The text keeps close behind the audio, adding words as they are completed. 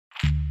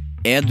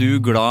du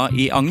glad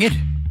I anger?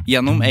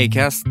 Gjennom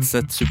Acast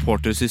sitt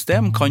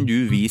supportersystem kan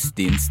du vise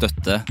din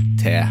støtte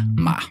til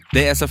meg.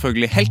 Det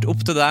selvfølgelig helt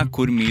opp til deg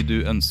hvor mye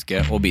du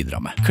ønsker å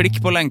bidra med.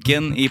 Klikk på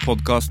lenken I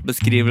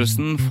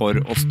podcastbeskrivelsen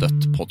for å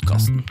støtte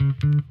podcasten.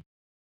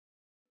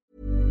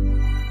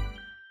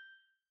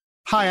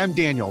 Hi, I'm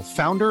Daniel,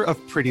 founder of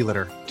Pretty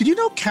Litter. Did you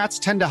know cats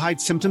tend to hide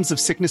symptoms of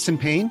sickness and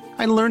pain?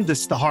 I learned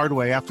this the hard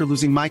way after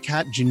losing my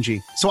cat, Gingy.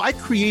 So I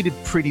created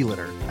Pretty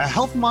Litter, a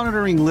health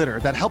monitoring litter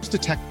that helps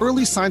detect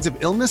early signs of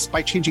illness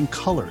by changing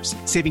colors,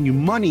 saving you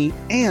money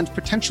and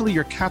potentially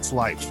your cat's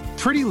life.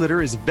 Pretty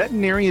Litter is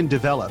veterinarian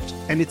developed,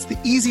 and it's the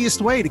easiest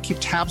way to keep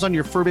tabs on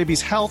your fur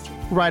baby's health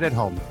right at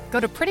home. Go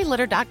to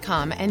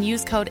prettylitter.com and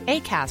use code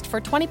ACAST for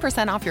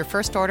 20% off your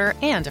first order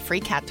and a free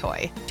cat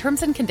toy.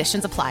 Terms and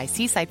conditions apply.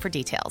 See site for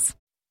details.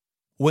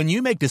 When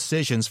you make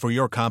decisions for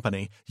your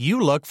company,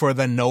 you look for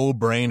the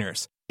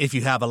no-brainers. If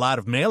you have a lot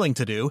of mailing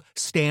to do,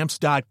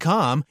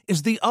 Stamps.com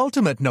is the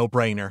ultimate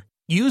no-brainer.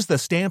 Use the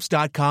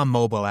Stamps.com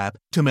mobile app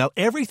to mail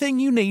everything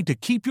you need to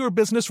keep your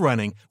business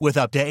running with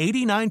up to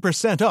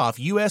 89% off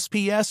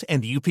USPS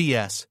and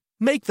UPS.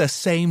 Make the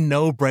same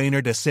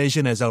no-brainer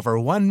decision as over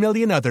 1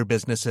 million other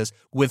businesses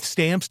with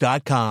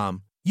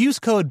Stamps.com. Use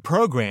code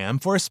PROGRAM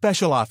for a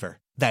special offer.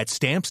 That's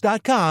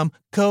Stamps.com,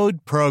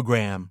 code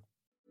PROGRAM.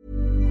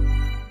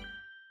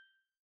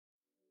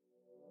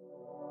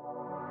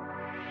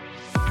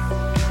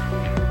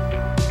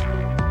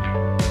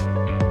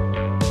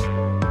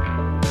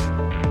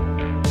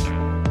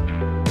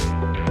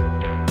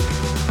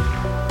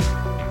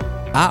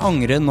 Jeg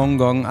angrer noen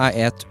gang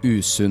jeg et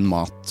usunn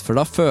mat, for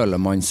da føler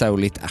man seg jo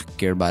litt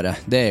ekkel bare.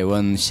 Det jo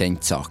en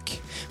kjent sak.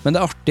 Men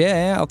det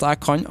artige at jeg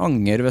kan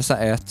angre hvis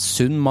jeg et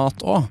sunn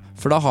mat også,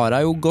 for da har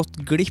jeg jo gått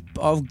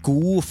glipp av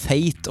god,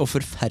 feit og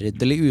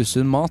forferdelig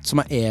usunn mat som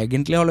jeg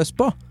egentlig har lyst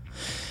på.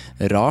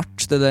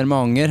 Rart det der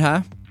med anger, hæ?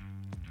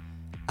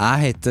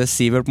 Jeg heter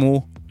Sivert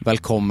Mo.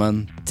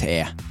 Velkommen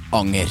til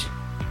Anger.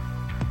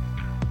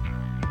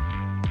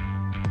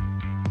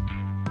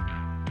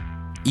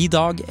 I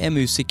dag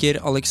musiker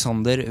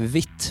Alexander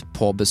Witt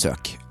på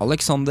besøk.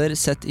 Alexander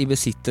sett I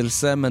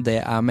besittelse med det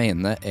jeg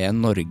mener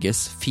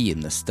Norges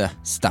fineste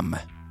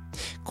stemme.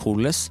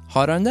 Hvordan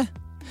har han det?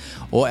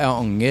 Og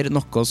anger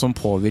noe som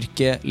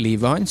påvirker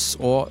livet hans,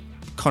 og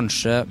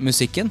kanskje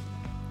musikken?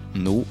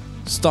 Nå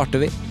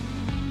starter vi.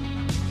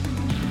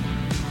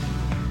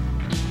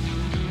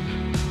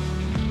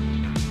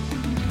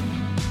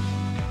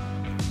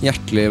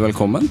 Hjertelig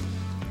velkommen.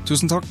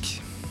 Tusen takk.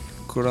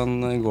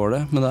 Hvordan går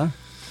det med deg?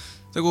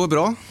 Det går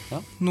bra. Ja.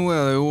 Nå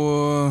det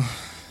jo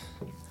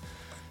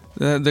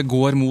det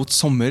går mot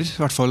sommer, I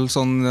hvert fall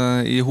sånn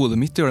I hodet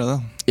mitt gjør det.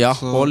 Ja,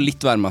 så, og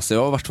litt værmessig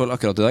også, I hvert fall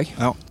akkurat I dag.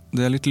 Ja,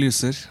 det litt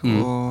lyser,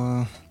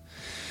 og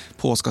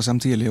påska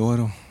kommer tidlig I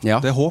år, og ja,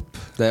 det håp.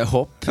 Det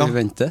håp, vi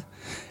venter.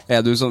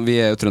 Du sånn, vi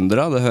jo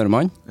trøndere, det hører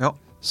man. Ja.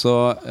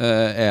 Så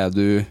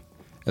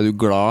du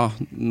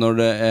glad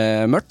når det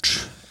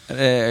mørkt?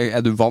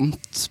 Du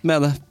vant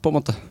med det, på en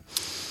måte?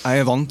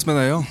 Jeg vant med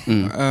det, ja.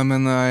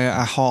 Men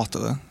jeg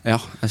hater det. Ja,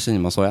 jeg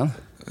kjenner meg så igjen.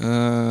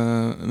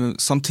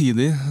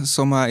 Samtidig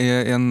som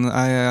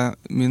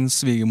min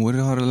svigermor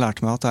har lært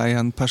meg at jeg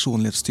en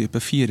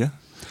personlighetstype 4.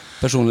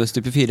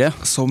 Personlighetstype 4?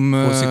 Som,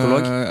 og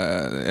psykolog?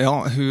 Ja,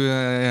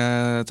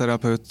 hun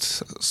terapeut.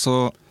 Så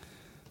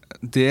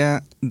de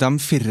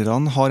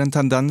firerne har en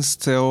tendens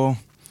til å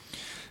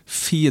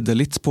fide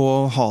litt på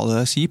å ha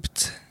det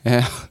kjipt.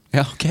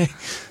 Ja, ok.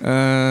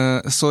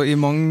 Så I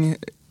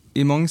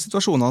mange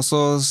situasjoner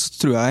så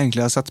tror jeg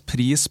egentlig jeg setter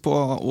pris på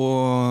å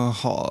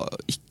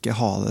ikke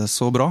ha det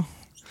så bra.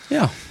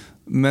 Ja.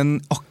 Men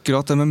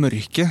akkurat det med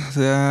mørket,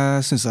 det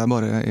synes jeg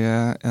bare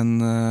en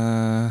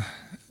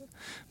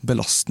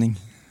belastning.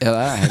 Ja,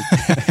 det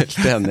jeg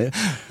helt enig I.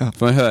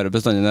 For man hører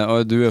bestandig,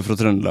 og du fra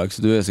Trøndelag, så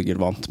du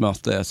sikkert vant med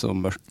at det så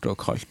mørkt og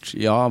kaldt.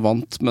 Ja,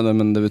 vant med det,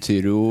 men det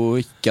betyr jo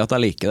ikke at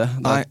jeg liker det.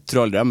 Jeg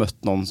tror aldri jeg har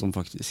møtt noen som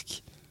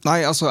faktisk...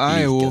 Nei, altså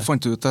jeg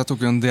fant ut, jeg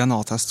tok en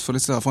DNA-test for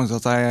litt siden, jeg fant ut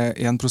at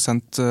jeg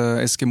 1%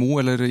 Eskimo,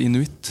 eller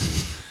Inuit.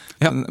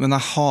 Ja. Men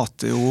jeg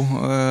hater jo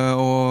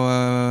å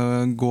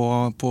gå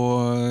på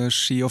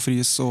ski og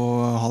frys og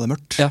ha det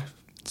mørkt. Ja.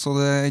 Så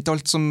det ikke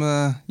alt som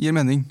gir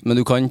mening. Men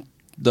du kan,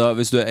 da,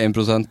 hvis du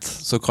 1%,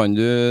 så kan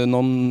du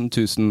noen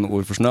tusen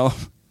ord for snø, da?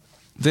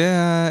 Det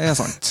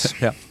sant.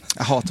 Ja.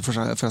 Jeg hater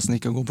forresten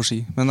ikke å gå på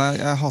ski, men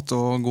jeg hater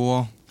å gå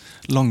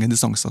lange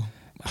distanser.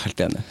 Helt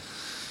enig.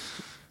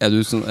 Er du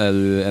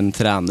en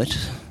trener?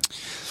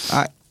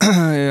 Nei,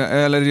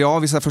 eller ja,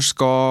 hvis jeg først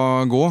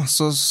skal gå,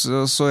 så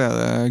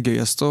det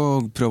gøyest å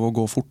prøve å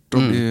gå fort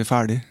og bli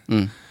ferdig.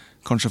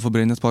 Kanskje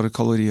forbrenne et par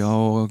kalorier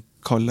og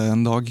kalle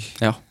en dag.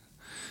 Ja.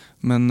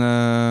 Men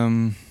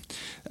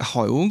jeg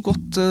har jo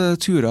gått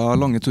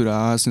lange turer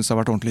jeg synes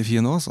har vært ordentlig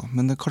fine også,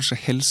 men det kanskje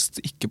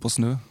helst ikke på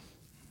snø.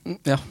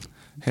 Ja.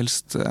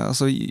 Helst,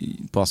 altså,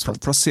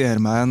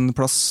 plassere meg en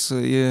plass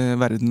I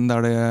verden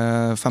der det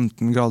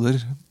 15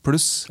 grader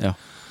pluss. Ja.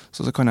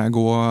 Så kan jeg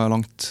gå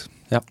langt,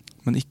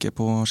 men ikke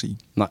på ski.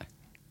 Nei.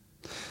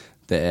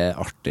 Det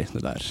artig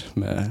det der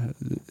med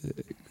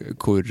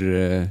hvor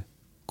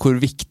hvor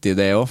viktig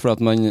det også, for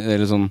at man,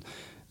 eller sånn,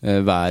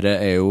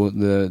 været jo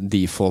det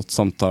default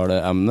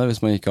samtaleemne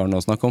hvis man ikke har noe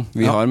å snakke om.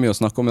 Vi har mye å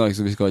snakke om I dag,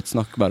 så vi skal ikke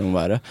snakke bare om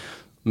været,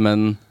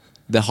 men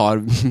det har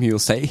mye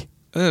å si.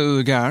 Det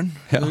jo gæren.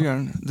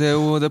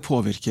 Det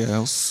påvirker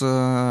oss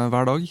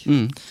hver dag.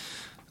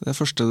 Det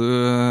første du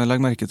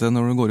legger merke til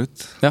når du går ut.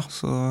 Ja.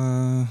 Så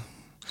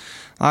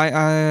nei,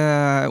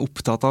 jeg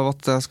opptatt av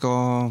at jeg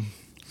skal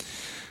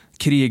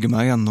krige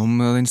meg gjennom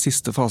den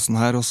siste fasen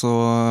her, og så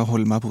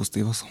holde meg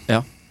positiv. Altså.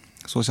 Ja.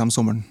 Så kommer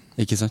sommeren.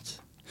 Ikke sant?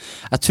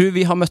 Jeg tror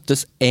vi har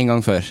møttes en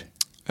gang før.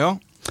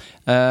 Ja.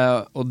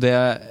 Og det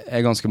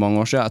ganske mange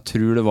år siden. Jeg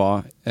tror det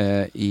var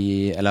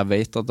eller jeg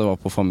vet at det var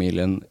på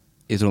Familien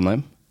I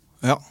Trondheim.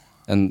 Ja.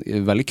 En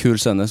veldig kul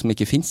scene som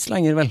ikke finnes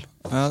lenger, vel?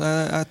 Ja,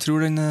 jeg tror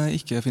den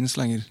ikke finnes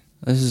lenger.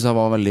 Det synes jeg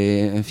var en veldig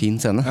fin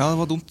scene. Ja, det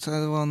var dumt.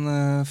 Det var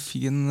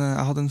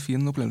jeg hadde en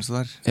fin opplevelse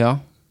der. Ja.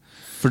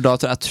 For da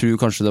jeg tror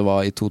kanskje det var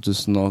I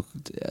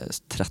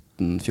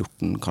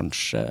 2013-14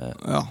 kanskje.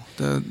 Ja,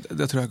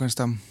 det tror jeg kan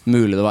stemme.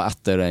 Mulig det var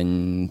etter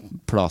den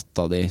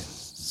plata de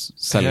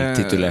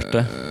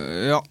selvtitulerte.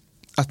 Ja,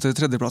 etter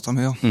tredje plata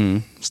mi, ja.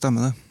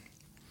 Stemmer det.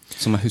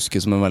 Som jeg husker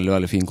som en veldig,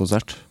 veldig fin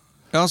konsert.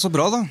 Ja, så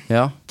bra da.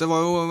 Ja. Det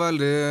var jo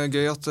veldig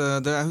gøy at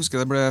jeg husker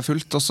det ble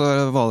fullt, og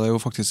så var det jo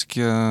faktisk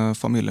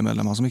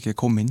familiemedlemmer som ikke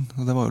kom inn,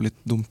 og det var jo litt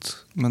dumt.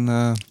 Men,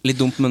 litt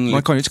dumt, men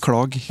man kan jo ikke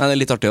klage. Nei, det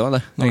litt artig også,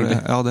 det.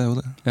 Ja, det jo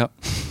det. Ja.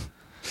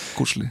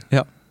 Koselig.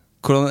 Ja.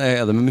 Hvordan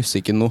det med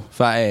musikken nå?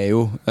 For jeg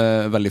jo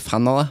veldig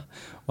fan av det.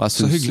 Og jeg synes,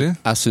 så hyggelig.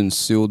 Jeg synes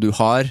jo du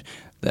har,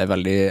 det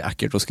veldig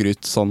ekkelt å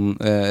skryte sånn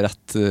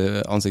rett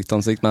ansikt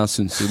til ansikt, men jeg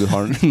synes jo du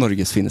har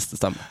Norges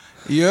fineste stemme.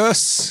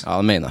 Jøss! Ja,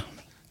 det mener jeg.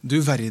 Du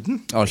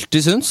verden.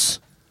 Alltid syns.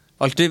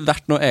 Alltid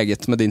vært noe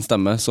eget med din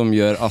stemme som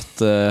gjør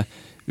at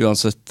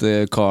uansett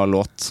hva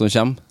låt som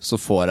kommer, så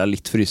får jeg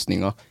litt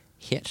frysninger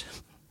her.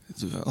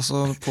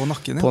 Altså på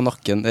nakken, ja. På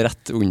nakken,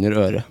 rett under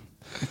øret.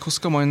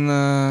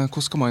 Hvordan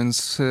skal man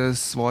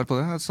svare på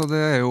det? Altså,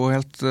 det jo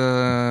helt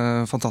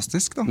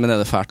fantastisk da. Men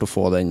det fælt å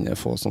få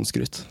sånn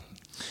skryt?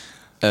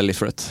 Litt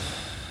fløtt?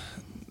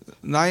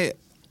 Nei,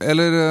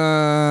 eller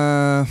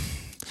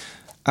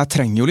jeg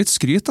trenger jo litt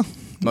skryt da.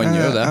 Man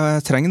gjør det.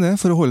 Jeg trenger det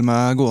for å holde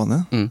meg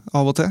gående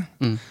av og til.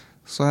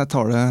 Så jeg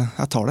tar det.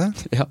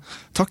 Ja.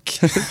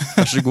 Takk.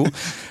 Vær så god.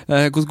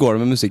 Hvordan går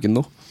det med musikken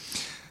nå?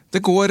 Det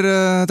går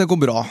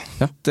bra.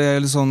 Ja. Det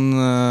litt sånn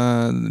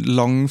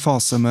lang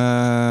fase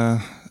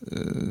med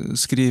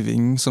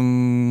skriving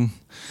som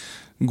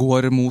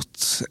går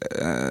mot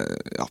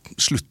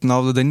slutten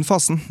av den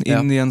fasen,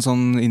 inn I en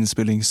sånn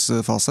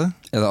innspillingsfase.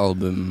 Det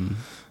album?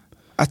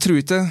 Jeg tror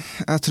ikke det.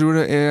 Jeg tror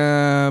det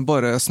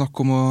bare snakk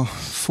om å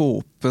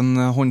få opp en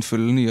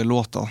håndfull nye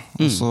låter,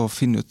 og så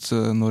finne ut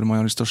når man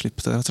har lyst til å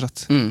slippe det, rett og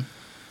slett.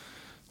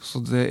 Så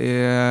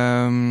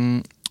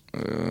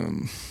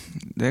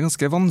det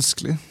ganske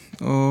vanskelig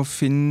å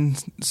finne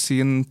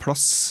sin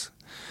plass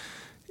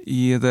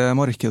I det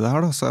markedet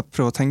her, da. Så jeg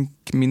prøver å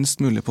tenke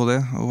minst mulig på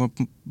det, og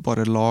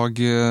bare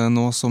lage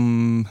noe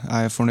som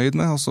jeg fornøyd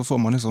med, og så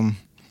får man liksom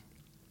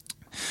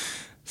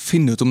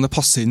finne ut om det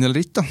passer inn eller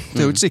ikke da.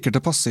 Det jo ikke sikkert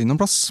det passer inn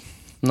noen plass.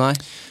 Nei.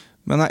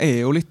 Men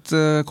jeg jo litt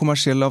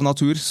kommersiell av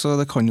natur, så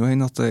det kan jo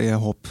hende at det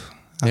håp.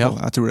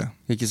 Jeg tror det.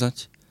 Ikke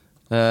sant?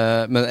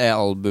 Men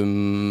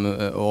album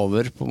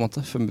over på en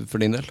måte, for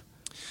din del?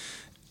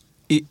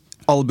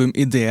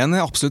 Albumideen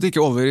absolutt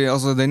ikke over.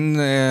 Altså, den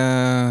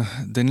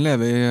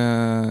lever I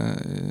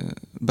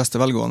beste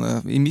velgående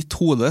I mitt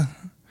hode.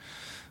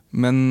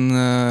 Men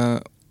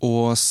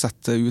å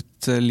sette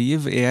ut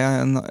liv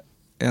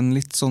en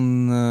litt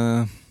sånn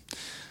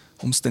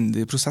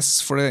omstendig prosess,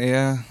 for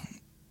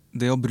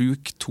det å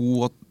bruke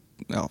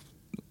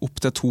opp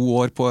til 2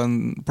 år på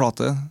en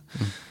plate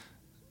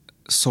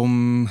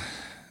som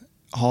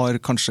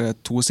har kanskje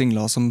 2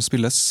 singler som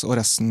spilles, og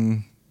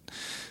resten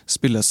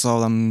spilles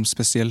av de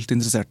spesielt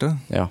interesserte.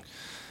 Ja.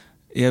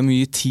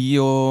 Mye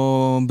tid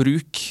å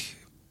bruke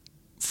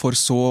for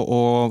så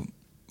å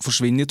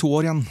forsvinne I 2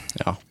 år igjen.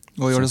 Ja.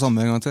 Og gjøre det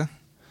samme en gang til.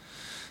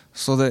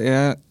 Så det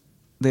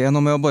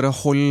noe med å bare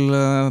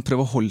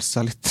prøve å holde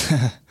seg litt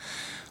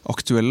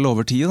aktuell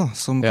over tid, da,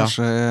 som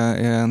kanskje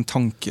en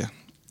tanke.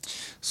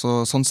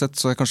 Sånn sett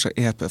så kanskje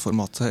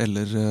EP-formatet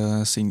eller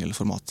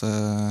singelformatet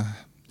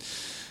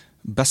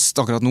best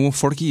akkurat nå.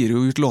 Folk gir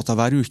jo ut låter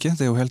hver uke,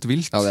 det jo helt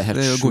vilt. Ja,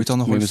 det går ikke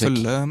an å holde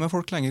følge med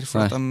folk lenger,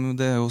 for at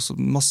det jo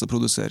masse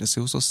produseres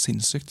jo så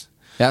sinnssykt.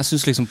 Jeg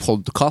synes liksom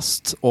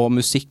podcast og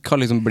musikk har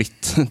liksom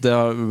blitt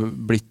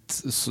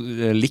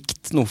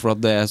likt nå, for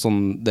at det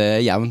sånn,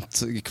 det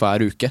jevnt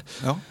hver uke.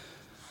 Ja,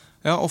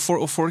 og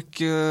folk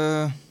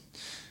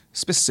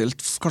spesielt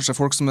kanskje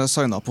folk som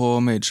signet på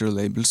major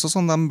labels og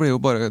sånn,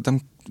 de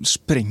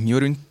sprenger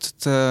jo rundt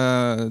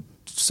til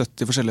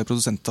 70 forskjellige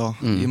produsenter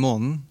I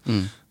måneden,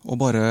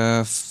 og bare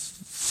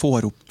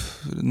får opp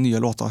nye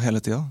låter hele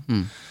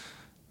tiden.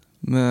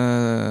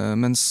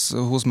 Mens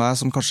hos meg,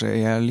 som kanskje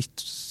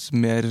litt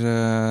mer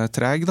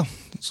treg da,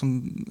 så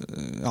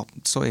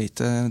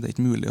det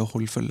ikke mulig å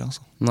holde følge,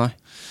 altså. Nei.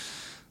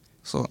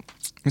 Så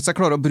hvis jeg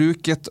klarer å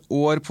bruke et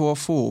år på å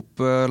få opp,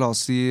 la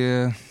oss si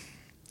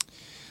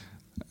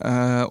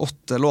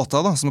 8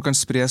 låter da, som kan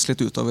spres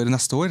litt utover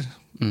neste år,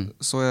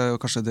 så jo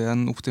kanskje det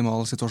en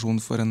optimal situasjon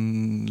for en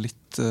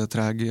litt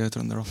treg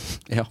trønder da.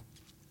 Ja.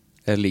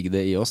 Ligger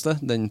det i oss det,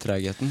 den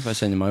tregheten? For jeg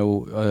kjenner meg jo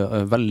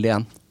veldig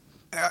igjen.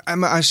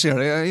 Jeg ser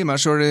det i meg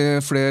selv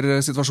i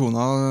flere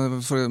situasjoner,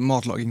 for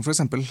matlaging for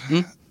eksempel.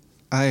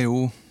 Jeg jo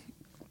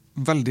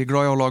veldig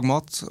glad i å lage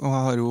mat, og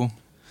jeg har jo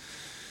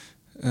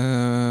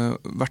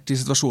vært i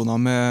situasjoner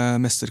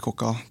med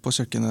mesterkokker på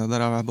kjøkkenet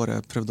der jeg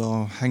bare prøvde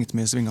å henge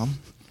med i svingene.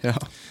 Ja.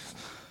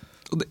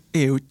 Og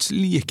det jo ikke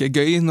like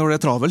gøy når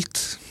det travelt.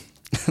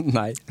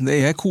 Nei.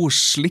 Det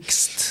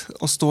koseligst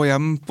å stå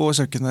hjem på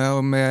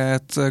kjøkkenet med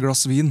et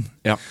glass vin.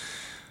 Ja.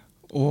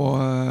 Og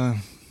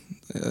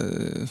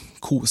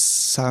kose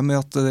seg med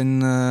at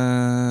den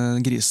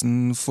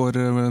grisen får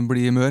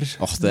bli mør.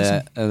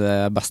 Det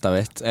det beste jeg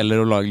vet. Eller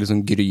å lage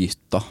liksom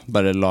gryta.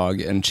 Bare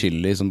lage en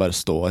chili som bare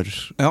står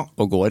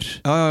og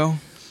går. Ja.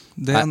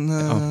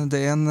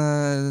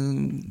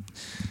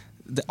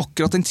 Det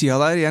akkurat den tida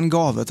der en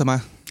gave til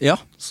meg.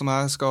 Ja. Som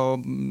jeg skal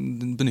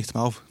benytte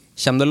meg av.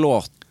 Kommer det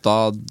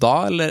låta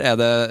da, eller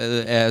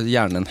er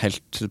hjernen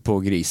helt på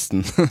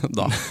grisen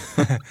da?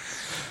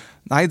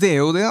 Nei, det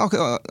jo det.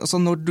 Altså,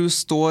 når du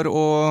står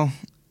og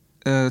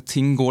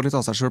ting går litt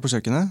av seg selv på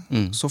kjøkkenet,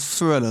 så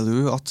føler du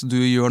at du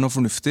gjør noe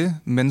fornuftig,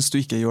 mens du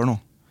ikke gjør noe.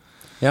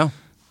 Ja.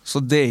 Så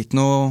det ikke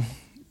noe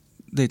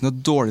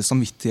dårlig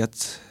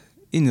samvittighet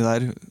inni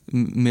der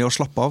med å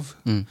slappe av.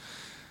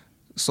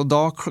 Så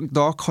da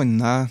kan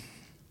jeg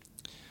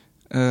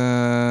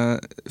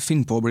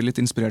finne på å bli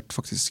litt inspirert,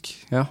 faktisk.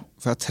 Ja.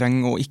 For jeg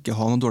trenger å ikke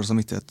ha noe dårlig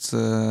samvittighet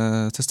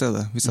til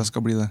stede, hvis jeg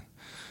skal bli det.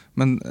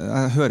 Men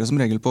jeg hører som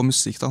regel på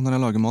musikk da, når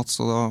jeg lager mat,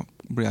 så da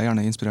blir jeg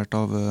gjerne inspirert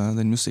av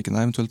den musikken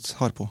jeg eventuelt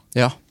har på.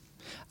 Ja,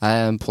 jeg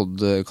en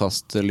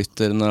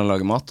podcastlytter når jeg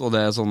lager mat, og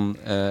det sånn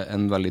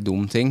en veldig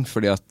dum ting,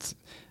 fordi at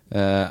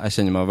jeg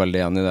kjenner meg veldig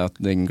igjen i det, at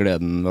den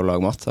gleden ved å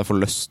lage mat. Jeg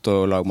får lyst til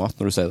å lage mat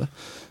når du sier det.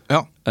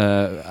 Ja.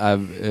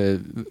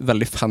 Jeg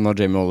veldig fan av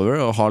Jamie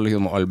Oliver og har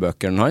liksom alle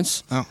bøkene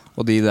hans. Ja.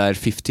 Og de der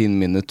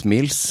 15-minute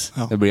meals,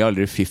 det blir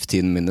aldri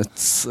 15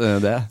 minutes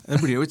det.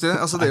 Det blir jo ikke det.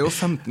 Altså, det jo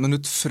 15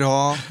 minutter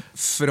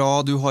fra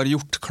du har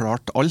gjort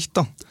klart alt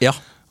da. Ja.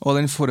 Og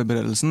den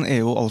forberedelsen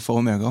jo alfa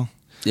og omega.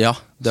 Ja,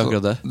 det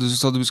akkurat det.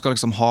 Så du skal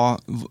liksom ha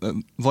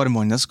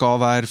varmvannet skal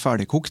være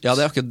ferdigkokt. Ja,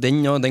 det akkurat den,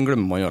 og den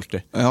glemmer man jo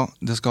alltid. Ja,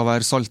 det skal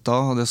være salta,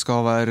 og det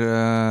skal være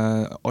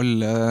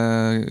alle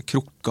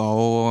krukker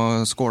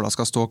og skåler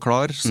skal stå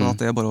klar, så at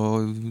det bare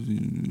å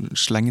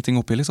slenge ting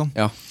oppi, liksom.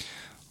 Ja.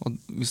 Og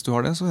hvis du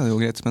har det, så det jo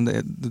greit, men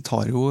det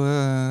tar jo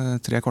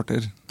 3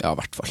 kvarter. Ja, i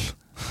hvert fall.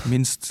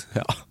 Minst.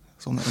 Ja.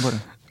 Sånn det bare.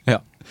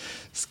 Ja.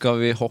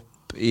 Skal vi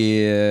hoppe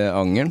i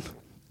angeren?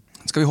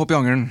 Skal vi hoppe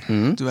i angeren?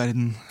 Du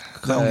verden.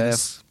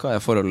 Hva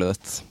forholdet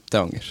ditt til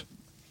anger?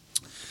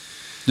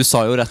 Du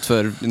sa jo rett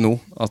før nå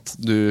at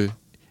du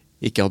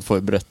ikke hadde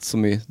forberedt så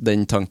mye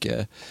den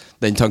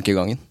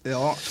tankegangen.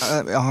 Ja,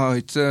 jeg har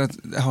ikke,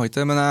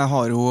 men jeg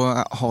har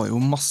jo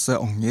masse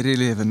anger i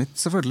livet mitt,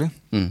 selvfølgelig.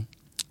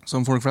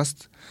 Som folk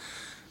flest.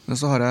 Men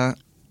så har jeg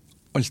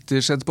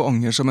alltid sett på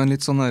anger som en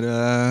litt sånn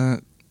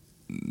der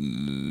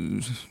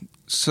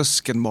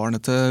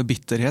søskenbarnet til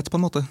bitterhet, på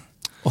en måte.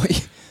 Oi,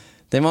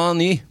 den var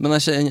ny, men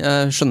jeg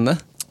skjønner.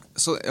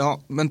 Så, ja,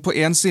 men på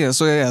en side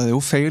så det jo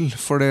feil,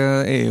 for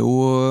det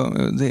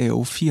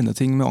jo fine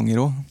ting med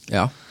anger også.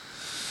 Ja.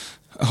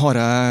 Har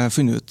jeg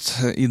funnet ut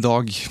i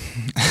dag.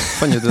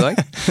 Funnet ut i dag?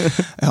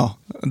 Ja,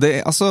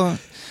 altså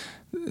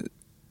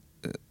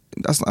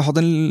jeg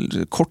hadde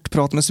en kort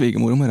prat med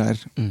svigermor om det her,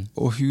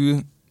 og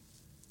hun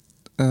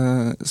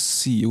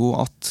sier jo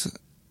at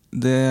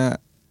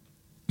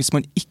hvis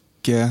man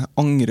ikke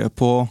angrer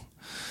på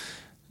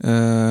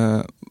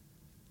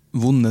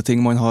vonde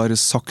ting man har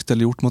sagt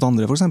eller gjort mot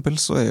andre, for eksempel,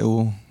 så det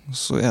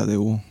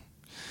jo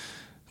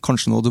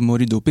kanskje noe du må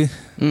rydde opp i.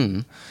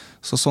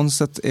 Så sånn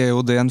sett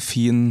jo det en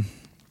fin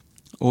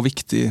og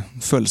viktig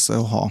følelse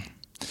å ha.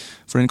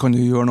 For den kan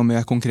du gjøre noe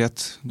med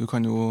konkret. Du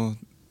kan jo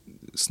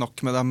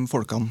snakke med de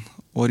folkene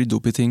og rydde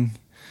opp i ting.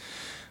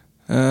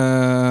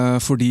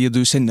 Fordi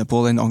du kjenner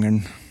på den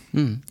angeren.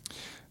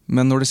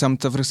 Men når det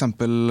kommer til for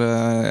eksempel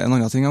en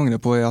annen ting jeg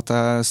angrer på, at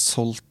jeg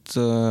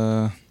solgte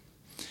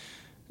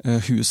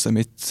huset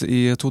mitt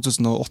i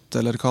 2008,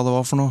 eller hva det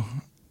var for noe,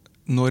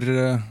 når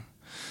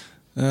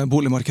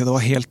boligmarkedet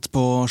var helt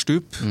på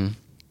stup.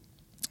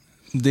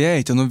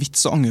 Det ikke noe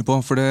vits å angre på,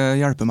 for det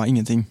hjelper meg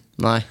ingenting.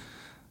 Nei.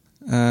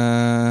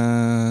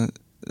 Jeg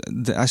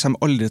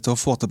kommer aldri til å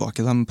få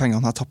tilbake de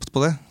pengene jeg har tapt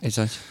på det. Ikke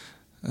sant?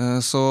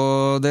 Så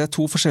det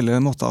 2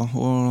 forskjellige måter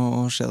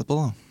å se det på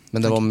da.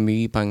 Men det var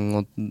mye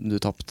penger du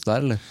tappte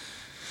der, eller?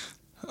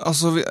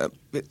 Altså,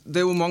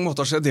 det jo mange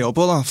måter å se det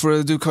på da, for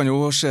du kan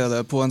jo se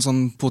det på en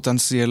sånn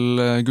potensiell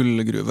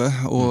gullgruve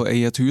og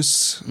eie et hus,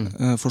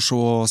 for så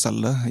å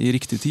selge det i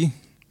riktig tid.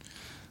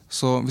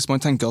 Så hvis man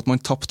tenker at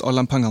man tappte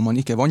alle de pengene man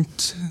ikke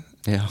vant,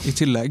 i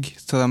tillegg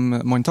til dem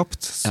man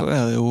tappte, så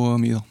det jo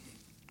mye da.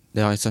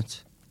 Ja, ikke sant.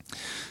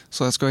 Så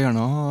jeg skulle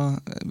gjerne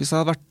hvis jeg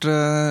hadde vært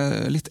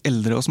litt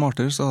eldre og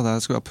smartere, så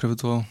skulle jeg prøvd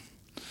å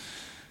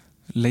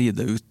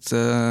leide ut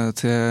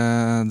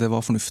til det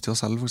var fornuftig å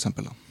selge, for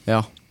eksempel. Da.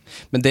 Ja.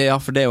 Men det,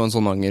 for det er jo en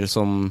sånn anger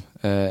som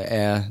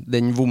er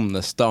den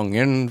vondeste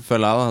angeren,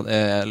 føler jeg da,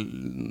 er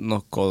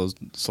noe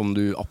som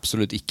du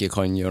absolutt ikke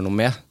kan gjøre noe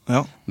med.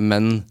 Ja.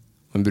 Men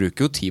man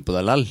bruker jo tid på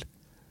det lell.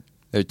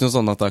 Det er jo ikke noe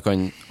sånn at jeg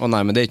kan,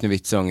 nei, men det er ikke noe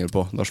vits å angre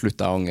på, da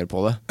slutter jeg å angre på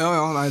det.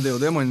 Ja, nei, det er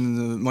jo det,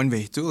 man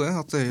vet jo det,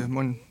 at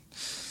man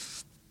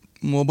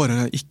må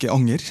bare ikke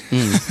angre.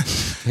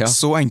 Ja.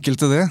 Så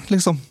enkelt er det,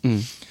 liksom.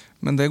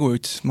 Men det går jo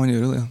ikke, man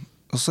gjør jo det.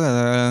 Og så er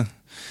det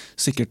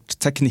sikkert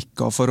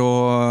teknikker for å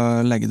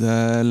legge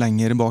det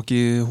lenger bak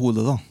i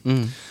hodet da,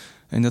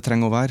 enn det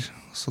trenger å være.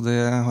 Så det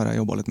har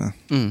jeg jobbet litt med.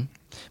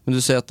 Men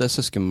du sier at det er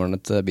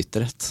søskenbarnet til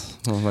bitterhet.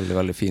 Det var en veldig,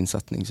 veldig fin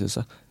setning, synes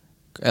jeg.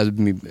 Er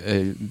det mye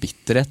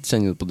bitterhet?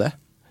 Kjenner du på det?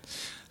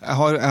 Jeg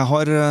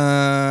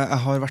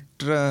har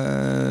vært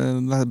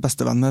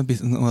bestevenn med,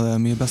 og det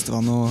er mye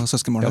bestevenn og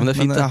søskenbarn, ja,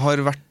 men jeg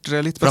har vært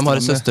litt bestevenn. For de har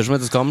en med, søster som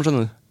heter Skam,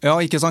 skjønner du? Ja,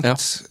 ikke sant? Ja.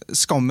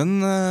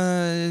 Skammen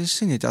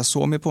kjenner ikke jeg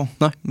så mye på,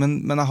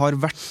 men jeg har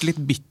vært litt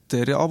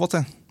bitter av og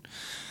til.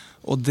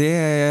 Og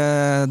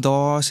da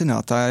kjenner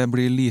jeg at jeg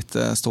blir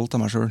lite stolt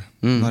av meg selv,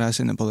 når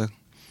jeg kjenner på det.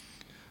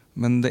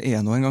 Men det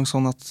er nå en gang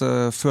sånn at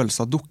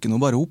følelser dukker nå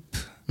bare opp,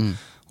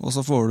 og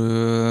så får du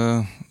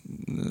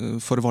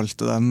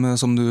forvalte dem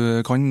som du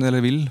kan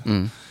eller vil.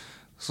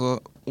 Så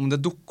om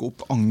det dukker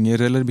opp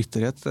anger eller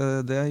bitterhet,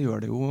 det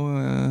gjør det jo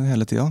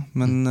hele tiden.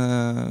 Men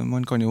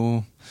man kan jo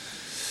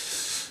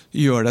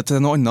gjøre det til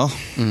noe annet,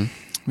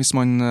 hvis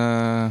man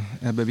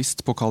er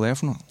bevisst på hva det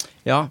er for noe.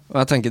 Ja, og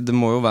jeg tenker det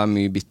må jo være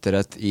mye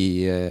bitterhet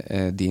i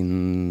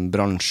din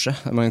bransje.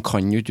 Man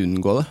kan jo ikke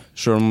unngå det,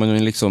 selv om man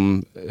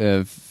liksom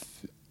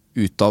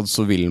utad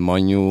så vil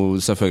man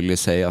jo selvfølgelig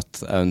si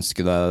at jeg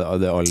ønsker deg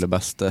det aller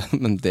beste,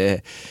 men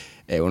det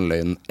er jo en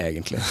løgn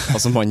egentlig.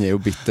 Altså man er jo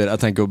bitter, jeg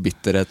tenker jo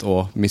bitterhet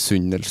og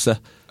misunnelse.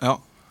 Ja.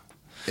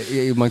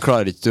 Man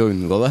klarer ikke å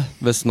unngå det,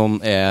 hvis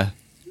noen er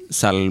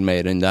selv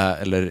mer enn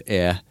deg, eller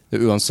er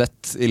det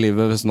uansett i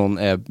livet, hvis noen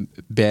er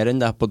bedre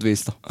enn deg på et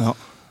vis da. Ja.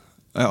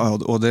 Ja,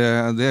 og det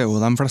er jo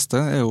de fleste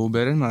er jo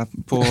bedre enn meg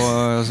på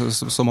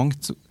så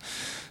mangt.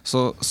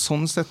 Så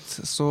sånn sett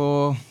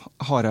så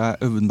har jeg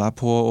øvd meg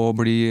på å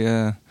bli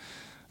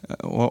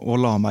og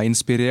la meg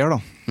inspirere da.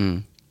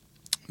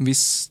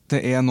 Hvis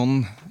det er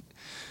noen,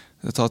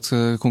 ta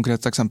et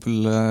konkret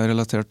eksempel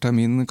relatert til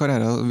min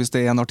karriere, hvis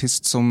det er en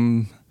artist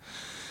som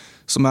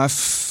jeg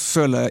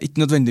føler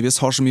ikke nødvendigvis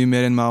har så mye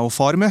mer enn meg å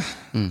fare med,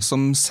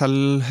 som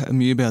selv er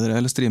mye bedre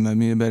eller streamer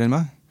mye bedre enn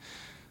meg,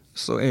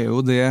 så er jo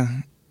det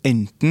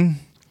enten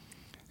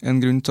en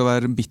grunn til å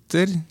være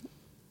bitter,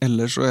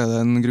 eller så er det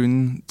en grunn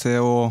til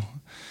å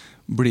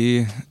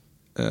bli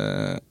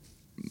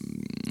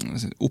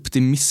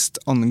optimist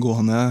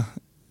angående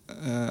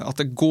at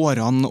det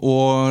går an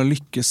å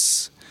lykkes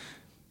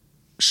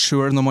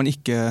selv når man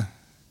ikke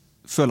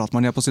føler at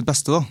man er på sitt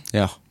beste da.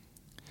 Ja.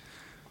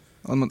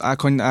 Det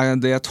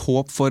er et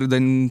håp for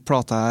den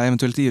plata jeg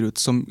eventuelt gir ut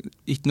som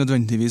ikke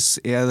nødvendigvis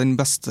er den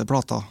beste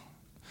plata,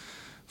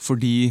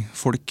 fordi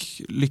folk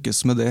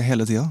lykkes med det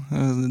hele tiden.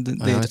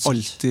 Det er ikke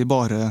alltid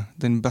bare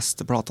den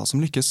beste plata som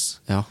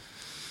lykkes. Ja.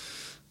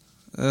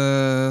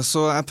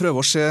 Så jeg prøver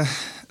å se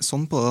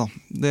sånn på det da.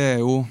 Det er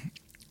jo,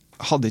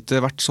 hadde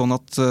ikke vært sånn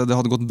at det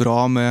hadde gått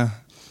bra med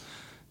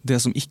det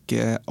som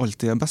ikke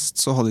alltid er best,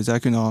 så hadde ikke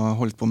jeg kunnet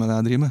holdt på med det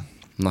jeg driver med.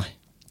 Nei.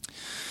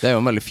 Det er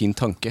jo en veldig fin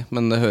tanke,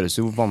 men det høres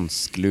jo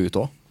vanskelig ut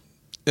også.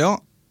 Ja,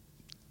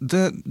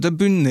 det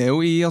bunner jo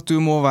i at du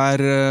må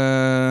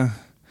være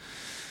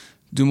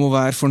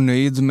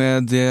fornøyd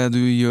med det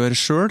du gjør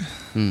selv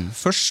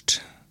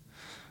først,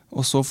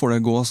 og så får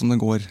det gå som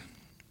det går.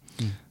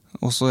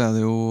 Og så er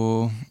det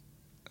jo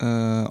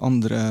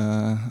andre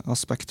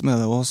aspekt med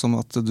det også, som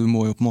at du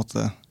må jo på en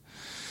måte,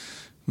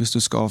 hvis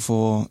du skal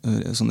få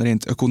sånn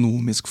rent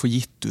økonomisk få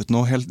gitt ut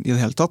noe i det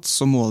hele tatt,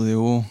 så må det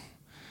jo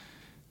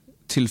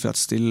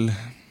tilfredsstille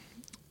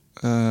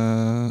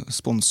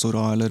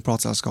sponsorer eller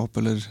plateselskap,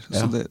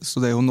 så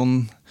det er jo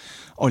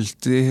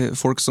alltid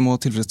folk som må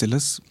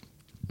tilfredsstilles.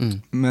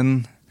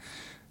 Men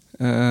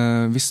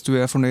hvis du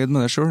er fornøyd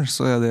med det selv,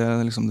 så er det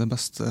liksom det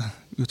beste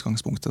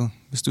utgangspunktet.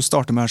 Hvis du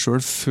starter med deg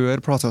selv før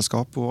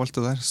plateselskap og alt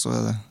det der, så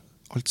er det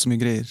alt så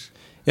mye greier.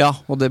 Ja,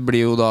 og det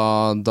blir jo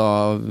da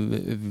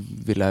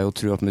vil jeg jo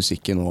tro at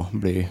musikken nå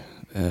blir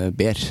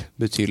bedre,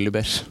 betydelig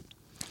bedre.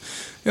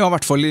 Ja, i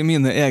hvert fall i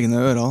mine egne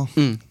ører.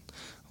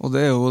 Og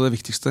det er jo det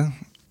viktigste.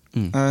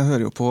 Jeg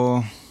hører jo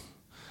på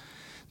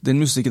den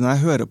musikken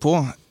jeg hører på,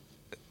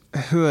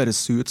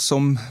 høres ut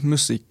som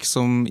musikk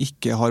som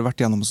ikke har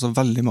vært gjennom så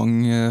veldig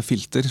mange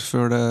filter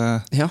før det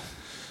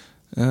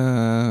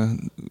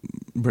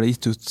ble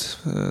gitt ut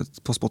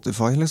på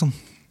Spotify, liksom.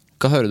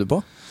 Hva hører du på?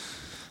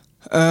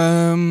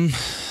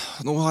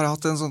 Nå har jeg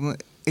hatt en sånn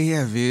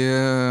evig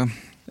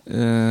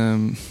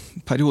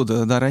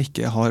periode der jeg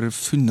ikke har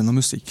funnet noe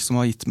musikk som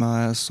har gitt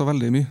meg så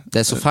veldig mye.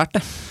 Det er så fælt,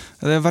 det.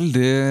 Det er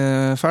veldig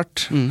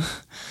fælt.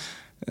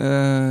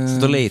 Så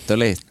du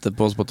leter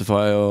på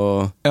Spotify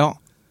og... Ja.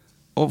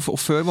 Og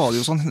før var det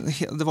jo sånn,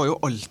 det var jo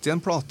alltid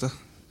en plate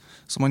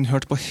som man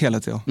hørte på hele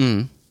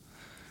tiden.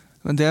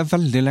 Men det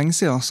veldig lenge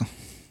siden, altså.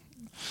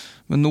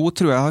 Men nå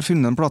tror jeg har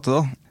funnet en plate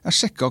da. Jeg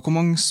sjekket hvor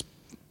mange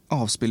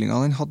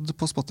avspillinger den hadde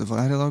på Spotify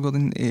her i dag, og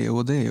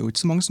det er jo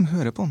ikke så mange som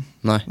hører på den.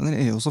 Nei. Men den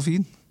er jo så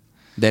fin.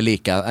 Det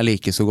liker jeg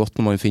liker så godt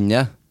når man finner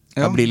det.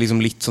 Ja. Jeg blir liksom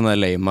litt sånn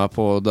lei meg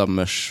på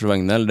deres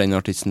vegne, eller den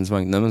artistens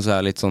vegne, men så er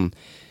jeg litt sånn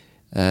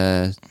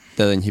det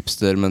er den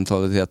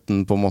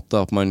hipster-mentaliteten på en måte,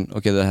 at man,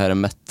 ok, det her er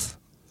mett.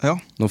 Ja.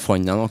 Nå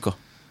fant jeg noe.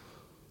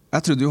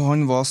 Jeg trodde jo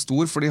han var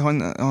stor, fordi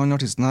han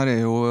artisten her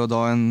er jo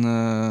da en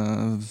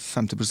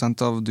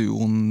 50% av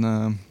duoen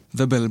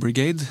The Bell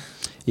Brigade.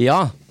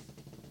 Ja,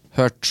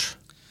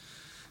 hørt.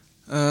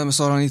 Men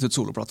så har han gitt ut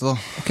soloplate da.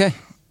 Ok,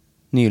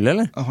 nylig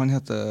eller? Han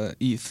heter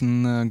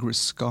Ethan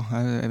Griska,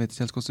 jeg vet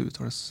ikke helt hvordan det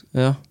uttales.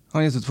 Ja. Han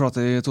har gitt ut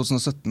plate i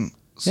 2017,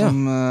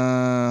 som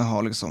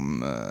har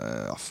liksom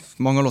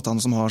mange av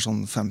låtene som har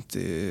sånn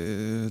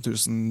 50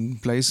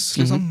 000 plays,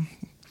 liksom.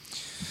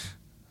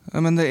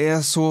 Men det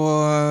er så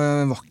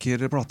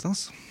vakker plate,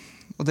 altså.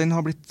 Og den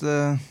har blitt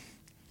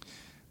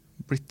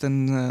en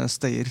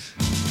stayer.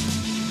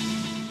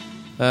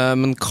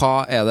 Men hva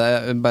er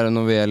det, bare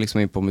når vi er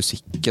liksom inne på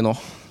musikken nå,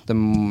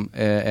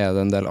 er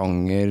det en del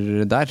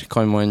anger der?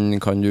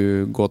 Kan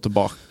du gå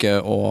tilbake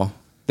og...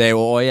 Det er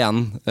jo også igjen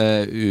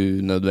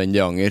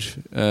unødvendig anger,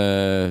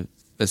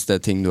 hvis det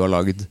er ting du har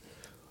laget.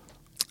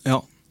 Ja.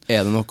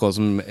 Er det noe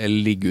som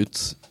ligger ut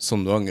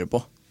som du angrer på?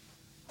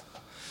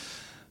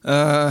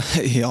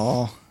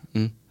 Ja.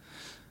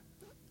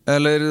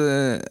 Eller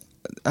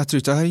jeg tror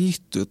ikke jeg har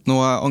gitt ut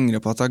noe jeg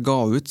angrer på at jeg ga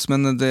ut, men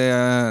det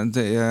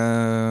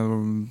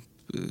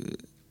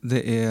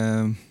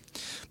er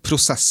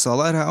prosesser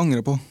der jeg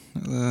angrer på.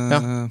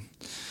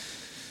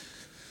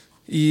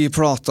 I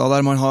plata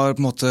der man har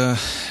på en måte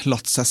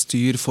latt seg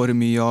styre for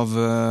mye av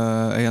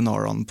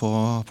A&R-ene på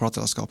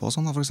plateselskapet og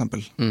sånn, for eksempel.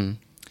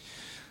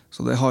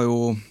 Så det har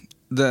jo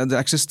det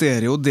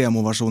eksisterer jo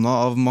demoversjoner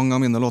av mange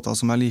av mine låter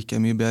som jeg liker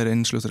mye bedre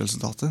enn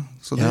sluttresultatet.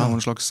 Så det er jo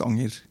en slags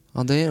anger.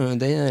 Ja, det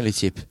er litt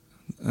kjip.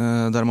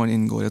 Der man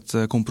inngår et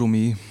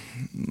kompromiss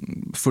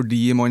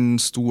fordi man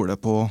stoler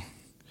på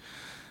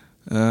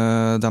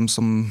dem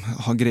som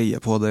har greie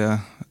på det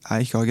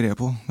jeg ikke har greie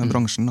på, med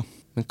bransjen da.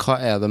 Men hva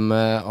er det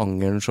med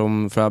angeren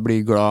som... For jeg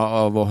blir glad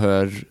av å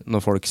høre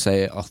når folk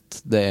sier at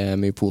det er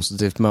mye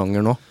positivt med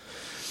anger nå.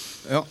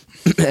 Ja.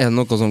 Er det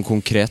noe sånn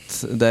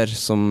konkret der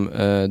som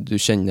du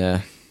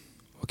kjenner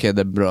ok,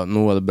 det er bra,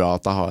 nå er det bra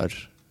at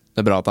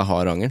jeg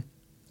har anger?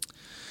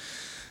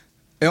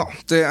 Ja,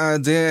 det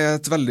er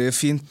et veldig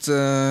fint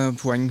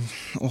poeng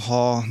å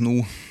ha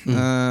nå.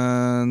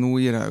 Nå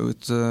gir jeg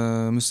ut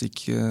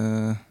musikk,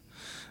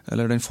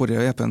 eller den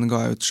forrige EP-en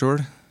ga jeg ut selv.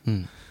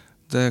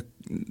 Det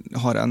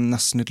har jeg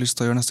nesten ikke lyst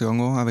til å gjøre neste gang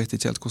også. Jeg vet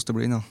ikke helt hvordan det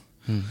blir da.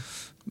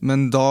 Men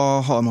da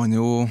har man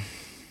jo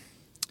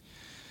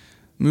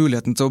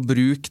muligheten til å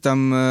bruke de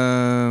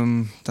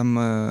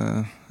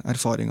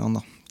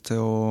erfaringene da, til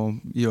å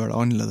gjøre det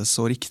annerledes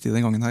og riktig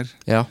den gangen her.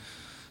 Ja.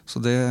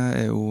 Så det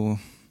er jo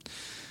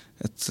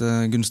et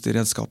gunstig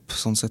redskap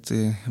sånn sett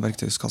i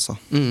verktøyskassa.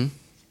 Jeg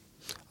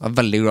er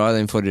veldig glad i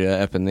den forrige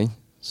EP-en din,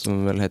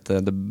 som vel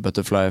heter The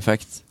Butterfly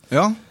Effect.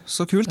 Ja,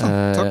 så kult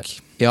da, takk.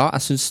 Ja,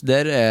 jeg synes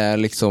der er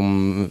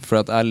liksom, for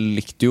at jeg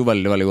likte jo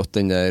veldig, veldig godt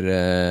den der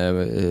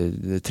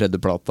tredje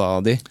plata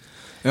di.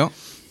 Ja.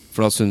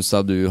 For da synes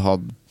jeg du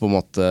hadde på en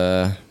måte,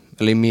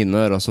 eller i mine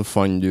ører så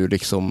fant du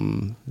liksom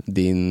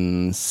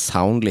din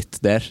sound litt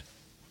der.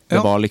 Det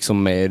var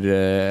liksom mer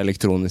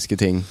elektroniske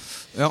ting.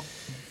 Ja.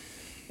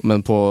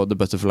 Men på The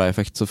Butterfly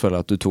Effect så føler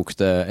jeg at du tok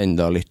det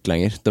enda litt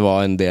lenger. Det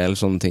var en del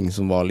sånne ting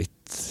som var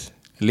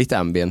litt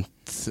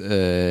ambient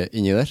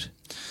inni der.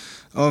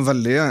 Ja,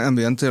 veldig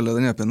ambient hele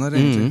den EP-en her,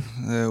 egentlig.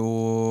 Det er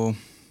jo...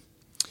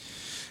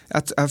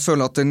 Jeg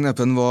føler at den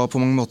EP-en var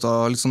på mange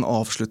måter litt sånn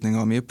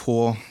avslutningen min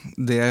på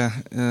det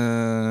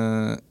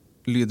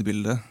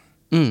lydbildet.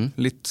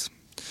 Litt.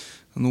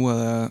 Nå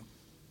er det...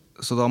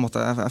 Så da måtte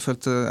jeg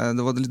følte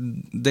det var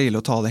litt deilig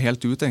å ta det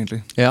helt ut,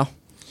 egentlig. Ja.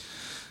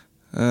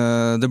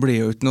 Det ble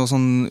jo ikke noe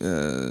sånn...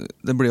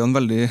 Det ble jo en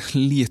veldig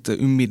lite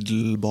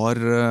umiddelbar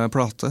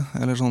plate,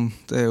 eller sånn.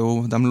 Det er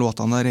jo... De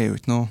låtene der er jo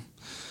ikke noe...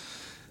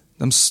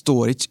 De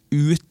står ikke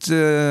ut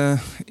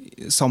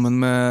sammen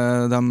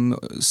med de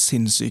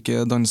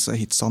sinnssyke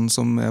dansehitsene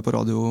som er på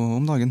radio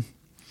om dagen.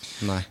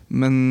 Nei.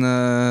 Men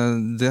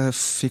det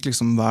fikk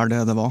liksom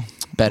være det var.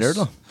 Better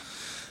da?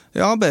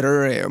 Ja,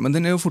 Better er jo, men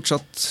den er jo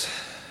fortsatt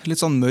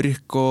litt sånn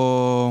mørk,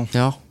 og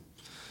ja.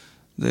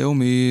 Det er jo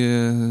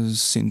mye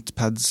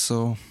synthpads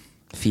og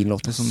fin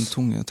låt. Litt sånn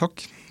tunge,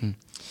 takk.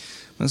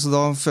 Men så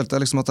da følte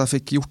jeg liksom at jeg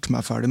fikk gjort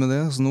meg ferdig med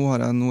det. Så nå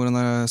når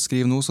jeg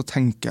skriver nå, så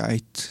tenker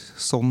jeg ikke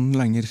sånn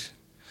lenger.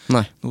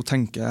 Nei. Nå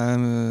tenker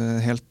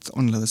jeg helt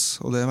annerledes,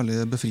 og det er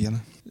veldig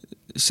befriende.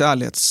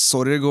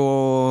 Kjærlighetssorg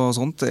og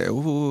sånt, det er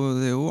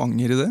jo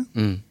anger i det.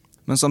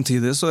 Men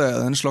samtidig så er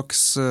det en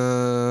slags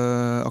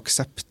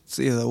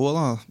aksept i det også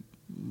da.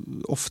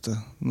 Ofte,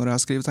 når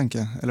jeg skriver,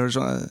 tenker jeg. Eller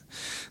så,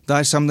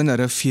 der kommer den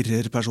der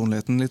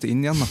firerpersonligheten litt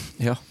inn igjen da.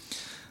 Ja.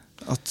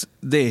 At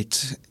det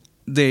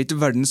er ikke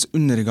verdens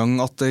undergang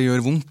at det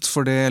gjør vondt,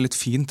 for det er litt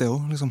fint det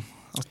også, liksom.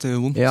 At det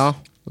gjør vondt. Ja,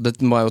 Og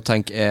det må jeg jo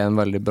tenke en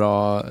veldig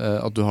bra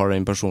at du har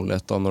den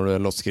personligheten når du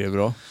låtskriver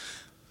også.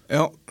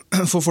 Ja,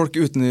 for folk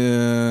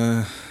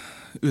utenifra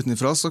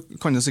så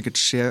kan det sikkert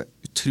se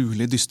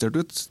utrolig dystert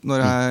ut når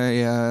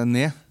jeg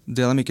ned.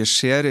 Det de ikke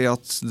ser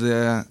at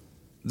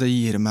det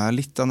gir meg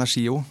litt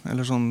energi også,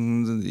 eller sånn,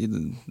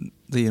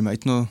 det gir meg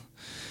ikke noe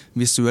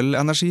visuell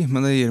energi,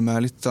 men det gir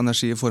meg litt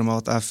energi i form av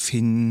at jeg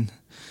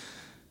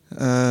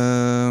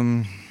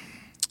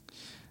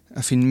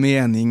finner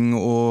mening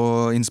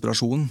og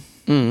inspirasjon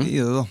i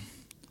det da.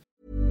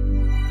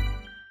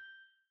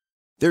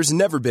 There's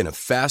never been a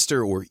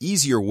faster or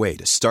easier way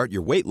to start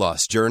your weight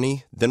loss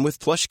journey than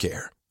with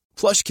PlushCare.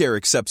 PlushCare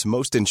accepts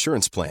most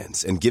insurance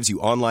plans and gives you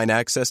online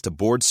access to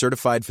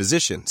board-certified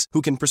physicians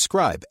who can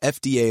prescribe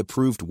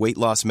FDA-approved weight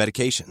loss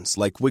medications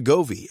like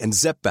Wegovy and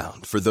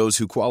Zepbound for those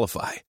who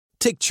qualify.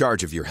 Take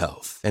charge of your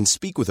health and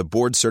speak with a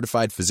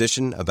board-certified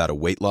physician about a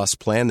weight loss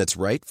plan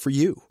that's right for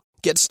you.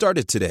 Get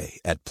started today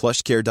at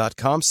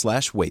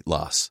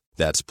plushcare.com/weightloss.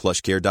 That's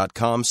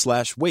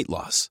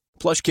plushcare.com/weightloss.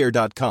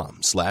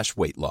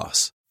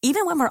 plushcare.com/weightloss.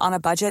 Even when we're on a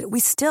budget, we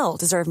still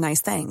deserve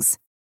nice things.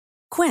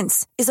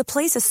 Quince is a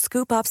place to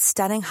scoop up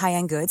stunning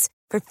high-end goods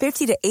for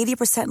 50 to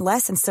 80%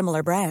 less than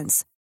similar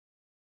brands.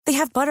 They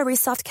have buttery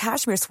soft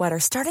cashmere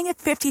sweaters starting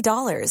at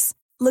 $50,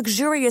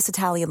 luxurious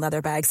Italian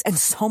leather bags, and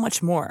so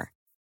much more.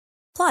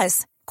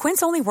 Plus,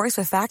 Quince only works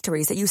with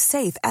factories that use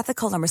safe,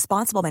 ethical, and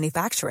responsible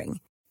manufacturing.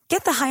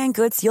 Get the high-end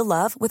goods you'll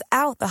love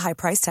without the high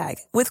price tag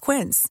with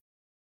Quince.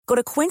 Go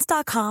to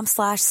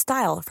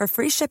quince.com/style for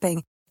free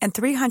shipping and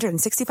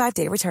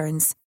 365-day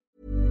returns.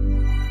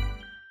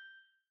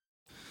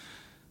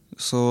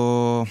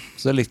 Så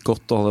det er litt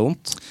godt å ha det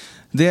vondt?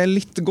 Det er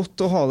litt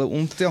godt å ha det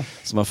vondt, ja.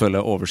 Som jeg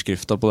føler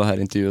overskriften på det her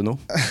intervjuet nå.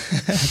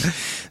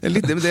 det er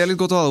litt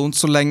godt å ha det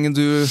vondt så lenge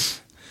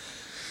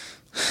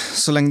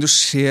du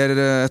ser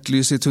et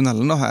lys i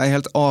tunnelen da. Jeg er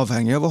helt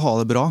avhengig av å ha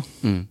det bra.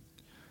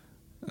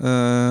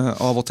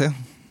 Av og til.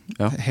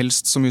 Ja.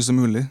 Helst så mye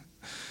som mulig.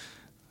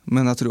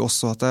 Men jeg tror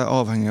også at jeg er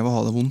avhengig av å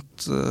ha det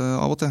vondt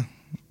av og til.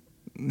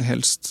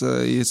 Helst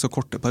i så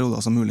korte perioder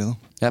som mulig da.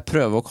 Jeg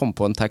prøver å komme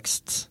på en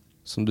tekst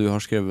som du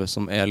har skrevet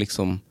som er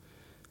liksom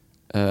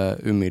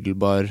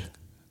umiddelbar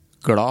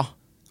glad.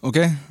 Ok,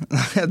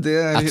 det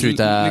er lykke til.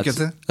 Jeg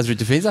tror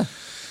ikke det finnes det.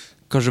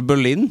 Kanskje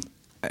Berlin?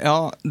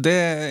 Ja,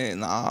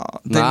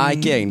 Nei,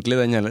 ikke egentlig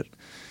den heller.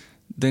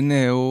 Den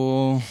er jo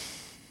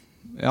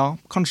ja,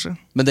 kanskje.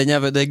 Men den er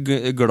det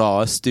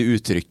gladeste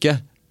uttrykket.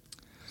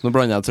 Så nå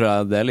blander jeg, tror jeg,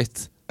 det litt.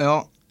 Ja.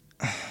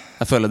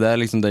 Jeg føler det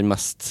er liksom den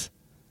mest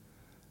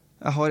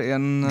jeg har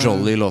en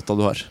jolly låta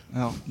du har.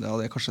 Ja,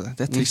 det er kanskje det.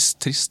 Det er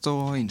trist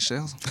å innse,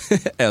 altså.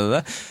 Er det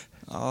det?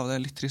 Ja, det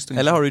er litt trist å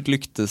innse. Eller har du ikke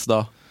lyktes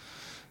da?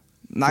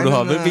 Nei, for du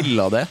har vel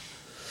villet det?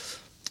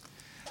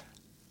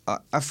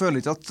 Jeg føler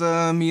ikke at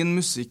min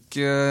musikk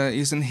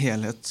i sin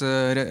helhet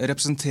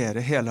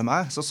representerer hele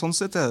meg, så sånn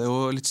sett er det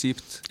jo litt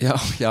kjipt. Ja.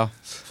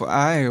 For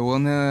jeg er jo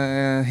en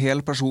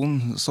hel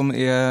person som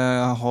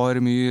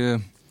har mye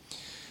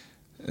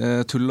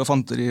tull og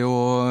fanteri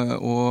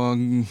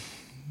og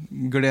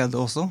glede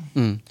også.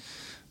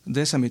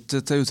 Det kommer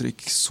ikke til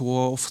uttrykk så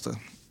ofte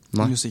i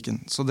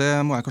musikken, så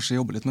det må jeg kanskje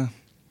jobbe litt med.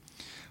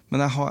 Men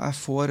jeg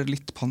får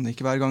litt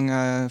panikk hver gang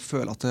jeg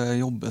føler at det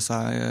jobber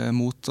seg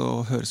mot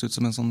å høres ut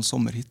som en sånn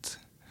sommerhit.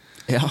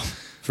 Ja,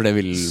 for det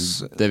vil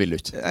du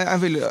ikke.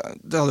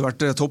 Det hadde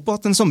vært topp å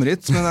ha en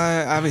sommerhit, men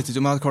jeg vet ikke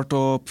om jeg hadde klart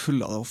å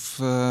pulle det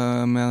off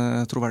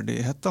med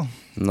troverdighet da.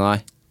 Nei,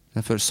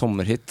 jeg føler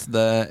sommerhit,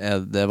 det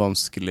er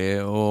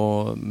vanskelig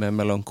med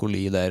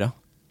melankoli der, ja.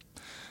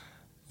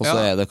 Og så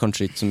er det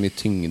kanskje ikke så mye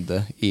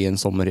tyngde i en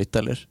sommerhit,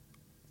 eller?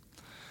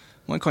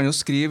 Man kan jo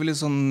skrive litt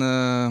sånn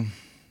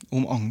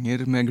om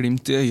anger med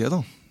glimt i øyet,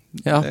 da.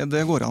 Ja.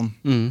 Det går an.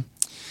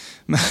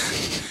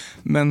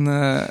 Men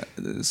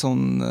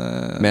sånn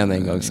med en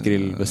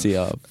engangsgrill ved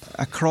siden av.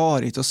 Jeg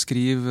klarer ikke å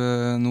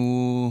skrive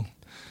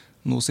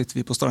nå sitter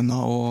vi på stranda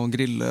og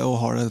griller og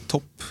har det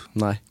topp.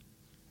 Nei,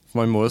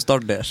 man må jo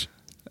starte der.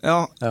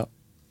 Ja.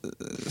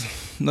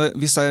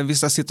 Hvis jeg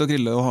sitter og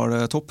griller og har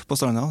det topp på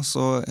stranda,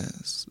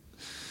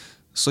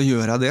 så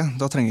gjør jeg det.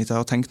 Da trenger jeg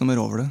ikke å tenke noe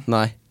mer over det.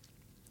 Nei.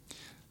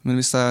 Men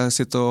hvis jeg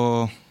sitter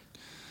og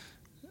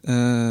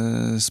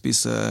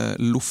spiser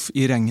loff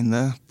i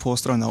regnet på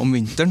stranda om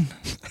vinteren,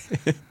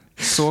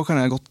 så kan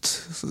jeg godt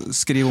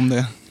skrive om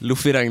det.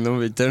 Loff i regnet om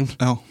vinteren?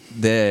 Ja.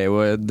 Det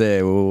er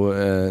jo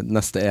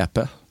neste EP.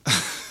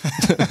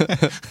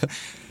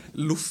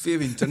 Loff i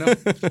vinteren,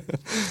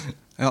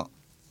 ja.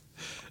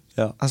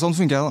 Sånn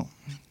funker jeg da.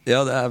 Ja,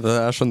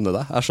 jeg skjønner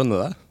det.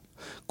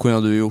 Hvordan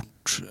har du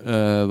gjort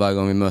hver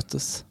gang vi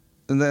møtes?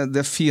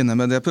 Det fine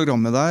med det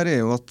programmet der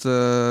er jo at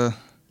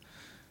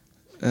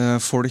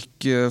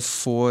folk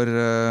får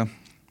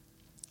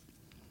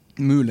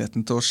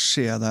muligheten til å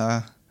se deg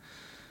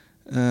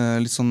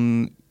litt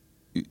sånn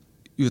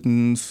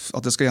uten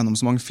at det skal gjennom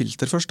så mange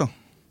filter først da.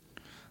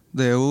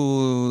 Det er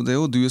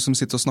jo du som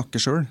sitter og snakker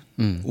selv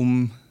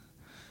om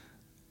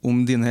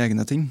dine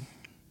egne ting.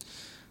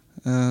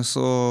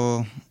 Så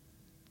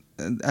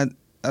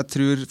jeg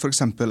tror for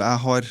eksempel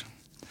jeg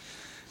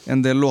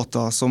en del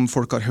låter som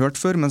folk har hørt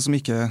før, men som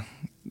ikke,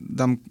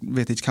 de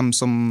vet ikke hvem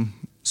som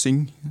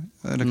synger,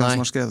 eller hvem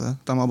som har skrevet det.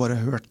 De har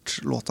bare hørt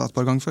låta et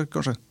par ganger før,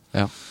 kanskje.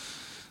 Ja.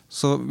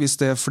 Så hvis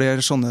det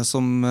flere sånne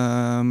som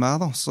meg,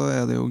 da, så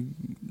det jo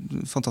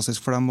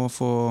fantastisk for dem å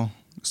få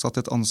satt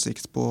et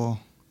ansikt på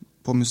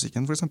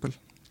musikken, for eksempel.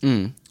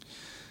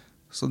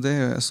 Så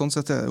sånn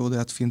sett jo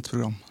det et fint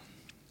program.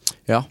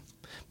 Ja,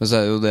 men så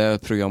det jo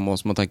det programmet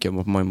også, man tenker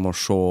at man må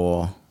se,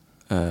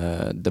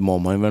 det må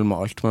man vel med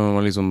alt, men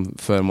man liksom,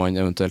 før man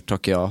eventuelt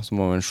takker ja, så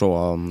må man se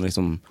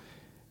liksom,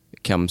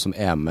 hvem som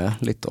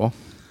med litt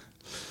også.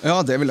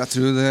 Ja, det vil jeg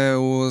tro.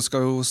 Det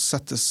skal jo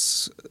settes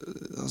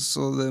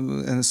altså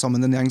det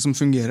sammen en gjeng som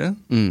fungerer.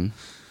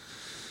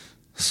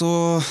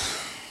 Så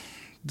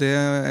det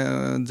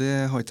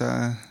har ikke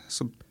jeg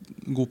så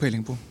god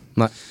peiling på.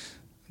 Nei.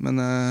 Men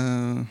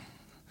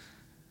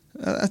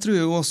jeg tror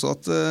jo også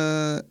at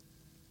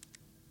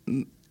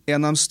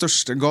en av de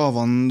største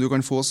gavene du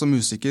kan få som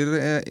musiker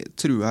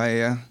tror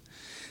jeg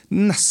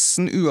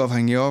nesten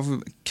uavhengig av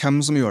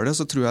hvem som gjør det,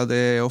 så tror jeg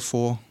det å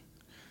få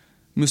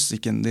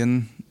musikken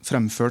din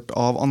fremført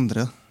av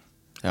andre.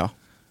 Ja.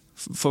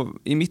 For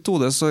i mitt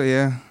hode så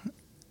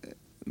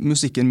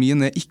musikken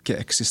min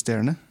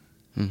ikke-eksisterende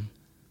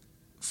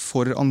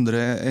for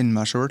andre enn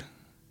meg selv.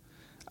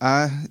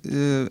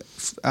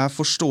 Jeg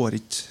forstår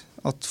ikke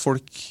at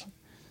folk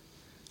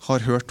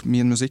har hørt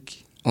min musikk.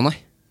 Å nei.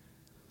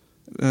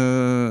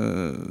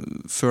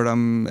 Før de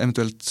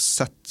eventuelt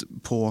setter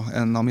på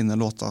en av mine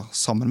låter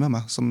sammen med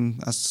meg, som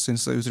jeg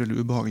synes utrolig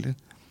ubehagelig.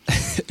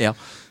 Ja.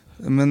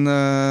 Men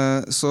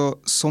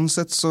sånn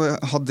sett så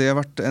hadde det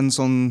vært en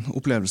sånn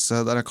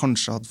opplevelse der jeg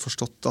kanskje hadde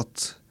forstått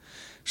at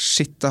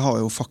shit, jeg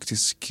har jo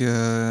faktisk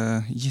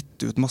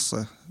gitt ut masse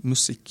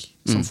musikk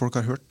som folk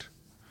har hørt.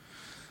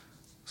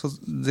 Så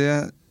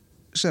det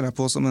ser jeg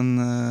på som en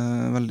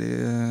veldig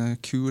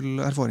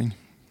kul erfaring.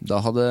 Da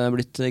hadde det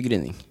blitt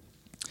grining.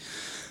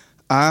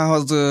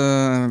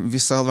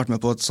 Hvis jeg hadde vært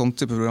med på et sånt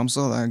type program,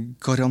 så hadde jeg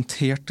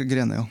garantert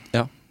grene,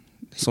 ja.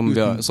 Som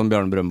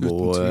Bjarne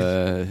Brøndbo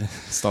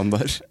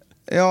standard.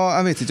 Ja,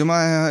 jeg vet ikke om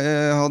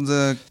jeg hadde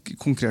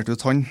konkret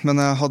ut han, men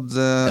jeg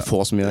hadde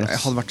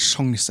vært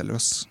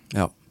sjanseløs.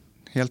 Ja.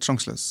 Helt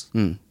sjanseløs.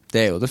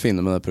 Det jo det fine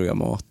med det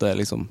programmet, at det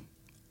liksom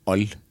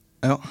all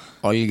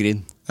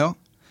grin. Ja.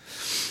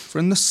 For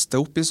det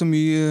nøster opp i så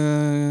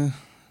mye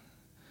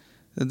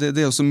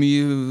det jo så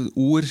mye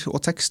ord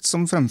og tekst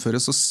som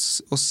fremføres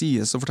og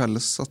sies og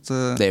fortelles at,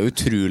 det jo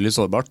utrolig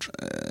sårbart.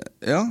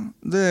 Ja,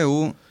 det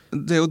jo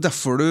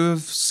derfor du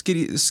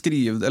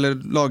skriver eller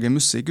lager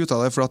musikk ut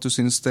av det, for at du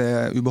synes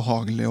det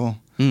ubehagelig å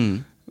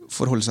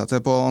forholde seg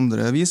til på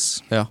andre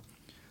vis. Ja.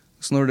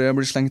 Så når det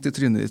blir slengt i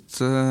trynet ditt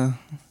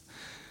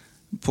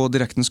på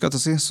direkten, skal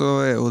jeg si, så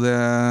jo det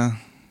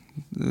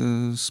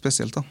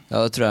spesielt da. Ja,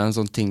 det tror jeg en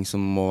sånn ting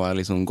som må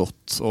være liksom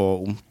godt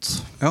og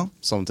ondt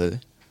samtidig.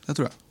 Det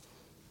tror jeg.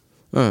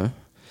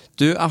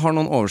 Du, jeg har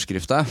noen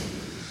overskrifter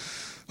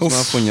som jeg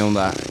har funnet om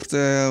deg.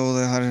 Det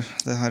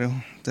har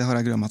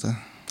jeg grønnet meg til.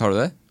 Har du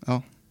det? Ja.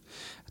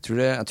 Jeg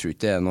tror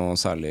ikke det noe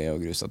særlig å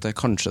grue seg til.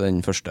 Kanskje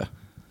den første.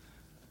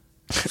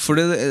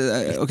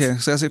 Ok,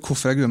 så jeg sier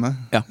hvorfor jeg gruer meg.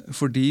 Ja.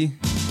 Fordi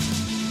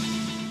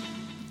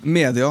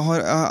media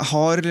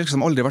har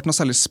liksom aldri vært noe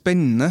særlig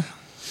spennende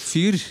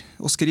fyr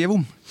å skrive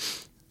om.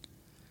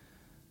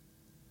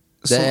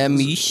 Det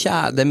mye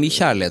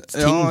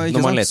kjærlighetsting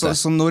når man leter.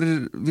 Så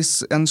hvis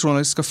en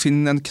journalist skal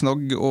finne en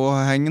knagg å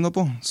henge noe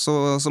på,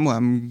 så må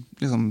de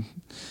liksom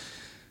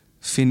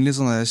finne litt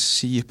sånne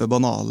kjipe,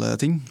 banale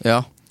ting.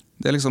 Ja.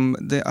 Det liksom,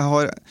 jeg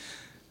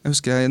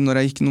husker når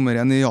jeg gikk nummer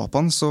 1 i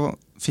Japan, så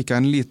fikk jeg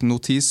en liten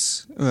notis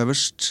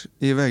øverst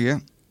i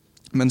VG,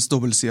 mens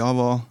dobbeltsida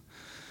var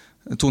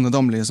Tone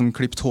Damli som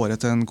klippte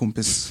håret til en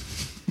kompis.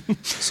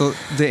 Så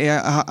jeg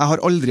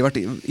har aldri vært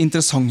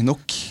interessant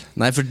nok.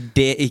 Nei, for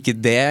ikke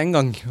det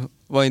engang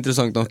var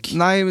interessant nok.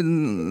 Nei,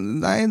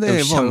 det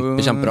var jo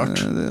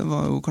kjemperart. Det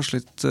var jo kanskje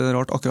litt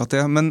rart akkurat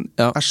det, men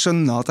jeg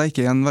skjønner at jeg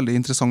ikke en veldig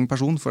interessant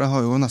person, for jeg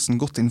har jo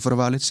nesten gått inn for å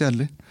være litt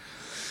kjedelig.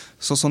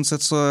 Så sånn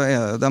sett så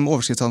de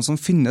overskriftene som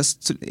finnes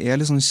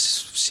litt sånn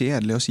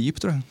kjedelig og kjip,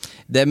 tror jeg.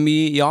 Det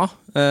mye,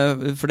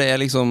 for det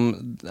liksom,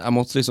 jeg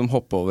måtte liksom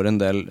hoppe over en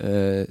del,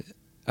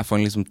 jeg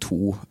fant liksom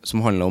 2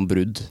 som handler om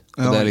brudd.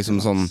 Og det liksom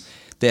sånn,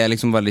 det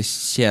liksom veldig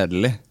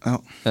kjedelig,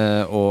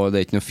 og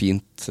det ikke noe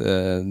fint,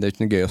 det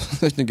ikke noe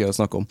gøy å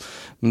snakke om.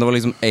 Men det var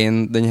liksom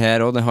den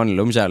her også, det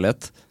handler om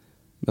kjærlighet,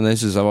 men det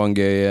synes jeg var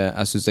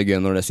jeg synes det gøy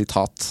når det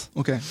sitat.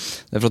 Okay.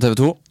 Det fra TV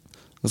 2.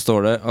 Da står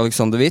det,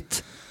 Alexander Witt: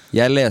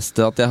 «Jeg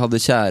leste at jeg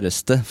hadde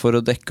kjæreste for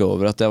å dekke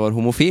over at jeg var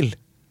homofil.»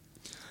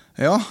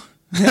 Ja.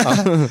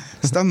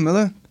 Stemmer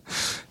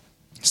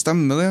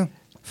det.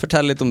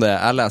 Fortell litt om det,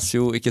 jeg leser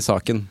jo ikke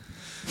saken.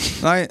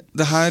 Nei,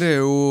 det her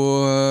jo,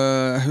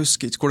 jeg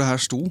husker ikke hvor det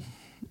her sto,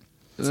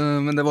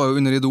 men det var jo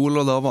under Idol,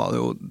 og det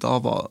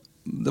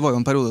var jo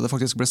en periode det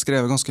faktisk ble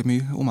skrevet ganske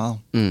mye om meg da.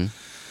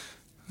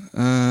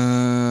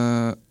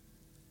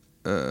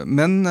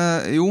 Men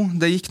jo,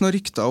 det gikk noen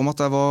rykter om at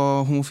jeg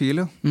var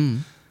homofil,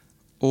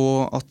 og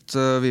at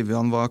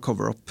Vivian var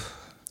cover-up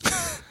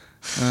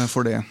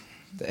for det.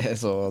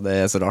 Det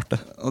er så rart, det.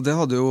 Og det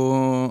hadde jo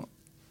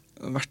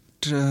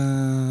vært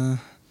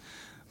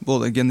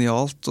både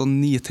genialt og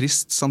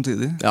nitrist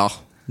samtidig. Ja,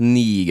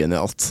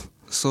 nigenialt.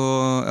 Så,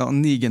 ja,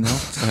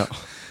 nigenialt. Ja.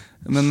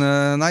 Men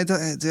nei,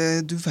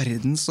 du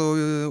verden så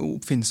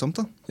oppfinnsomt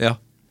da. Ja.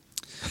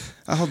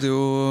 Jeg hadde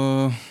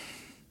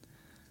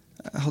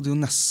jo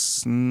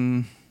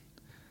nesten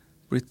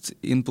blitt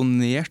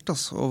imponert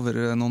altså, over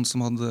noen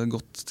som hadde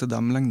gått til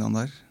de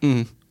lengdene der.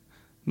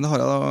 Men det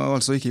har jeg da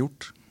altså ikke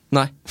gjort.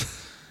 Nei.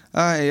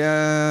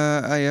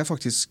 Jeg er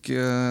faktisk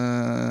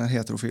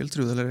heterofil,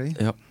 tror du det eller ei.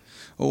 Ja.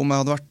 Og om jeg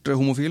hadde vært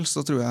homofil, så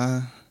tror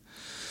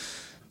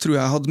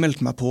jeg hadde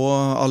meldt meg på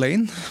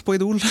alene på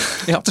Idol,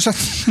 rett og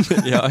slett.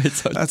 Ja, ikke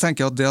sant. Jeg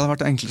tenker at det hadde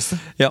vært det enkleste.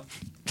 Ja,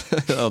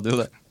 det hadde jo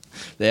det.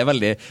 Det er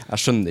veldig, jeg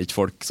skjønner ikke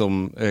folk som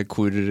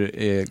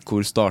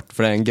hvor start,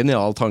 for det er en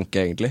genial tanke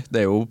egentlig. Det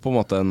er jo på en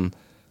måte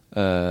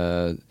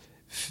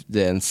det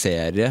er en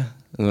serie,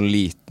 en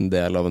liten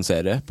del av en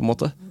serie på en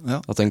måte. Ja.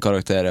 At en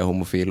karakter er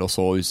homofil og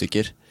så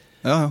usikker.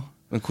 Ja.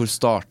 Men hvor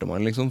starter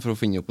man liksom for å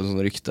finne opp en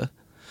sånn rykte?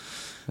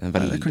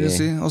 Det kan jeg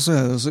si. Og så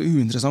er det så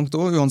uinteressant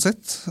også,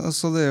 uansett.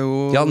 Altså, det er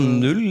jo... Ja,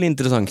 null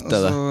interessant det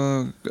det.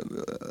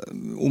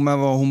 Om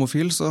jeg var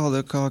homofil, så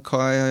hadde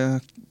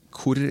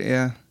hvor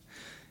er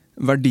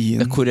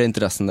verdien? Hvor er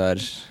interessen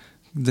der?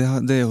 Det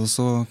er jo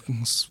så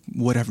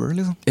whatever,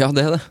 liksom. Ja,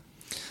 det er det.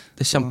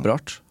 Det er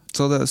kjemperart.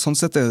 Så sånn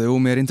sett er det jo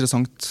mer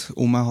interessant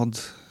om jeg hadde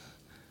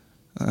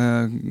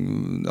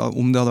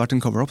om det hadde vært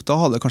en cover-up. Da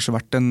hadde det kanskje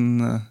vært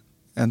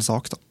en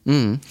sak, da.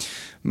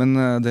 Men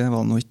det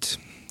var noe ikke.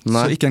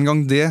 Nei. Så ikke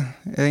engang det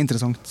er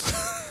interessant.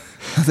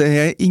 Det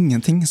er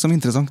ingenting som er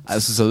interessant.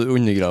 Jeg synes at du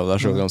undergraver deg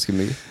så ganske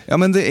mye. Ja,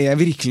 men det er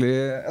virkelig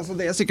altså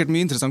det er sikkert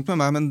mye interessant med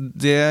meg, men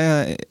det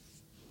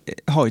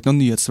har ikke noen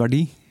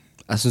nyhetsverdi.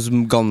 Jeg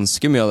synes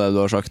ganske mye av det du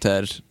har sagt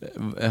her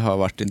har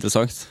vært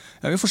interessant.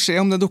 Ja, vi får se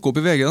om det dukker opp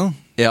i VG da.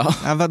 Ja.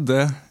 Jeg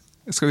vedder.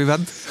 Skal vi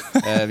vedde?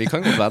 Vi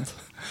kan godt vedde.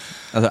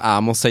 Altså,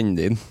 jeg må sende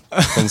det inn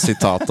sånne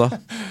sitater.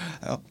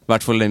 Ja. I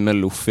hvert fall den med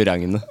loff i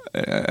regnet.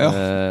 Ja.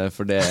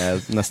 For det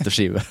er neste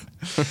skive.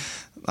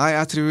 Nei,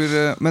 jeg tror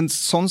men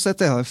sånn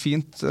sett er det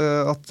fint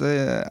at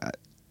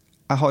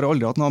jeg har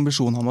aldri hatt noen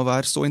ambisjoner om å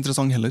være så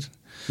interessant heller.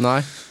 Nei.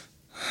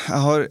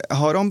 Jeg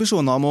har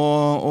ambisjoner om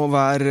å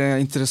være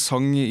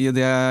interessant i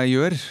det jeg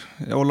gjør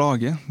og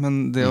lage,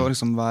 men det å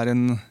liksom være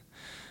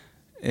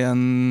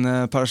en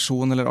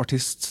person eller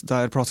artist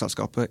der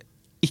plateselskapet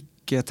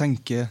ikke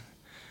tenker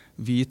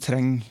vi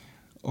trenger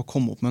å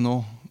komme opp med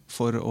noe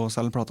for å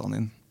selge platene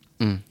dine.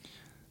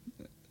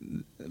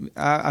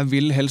 Jeg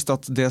vil helst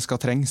at det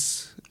skal trengs.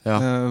 Ja.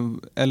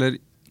 Eller,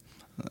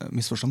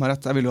 misforstå meg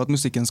rett, jeg vil jo at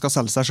musikken skal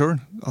selge seg selv,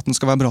 at den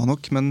skal være bra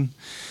nok, men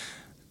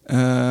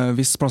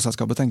hvis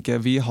plateselskapet tenker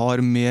vi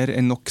har mer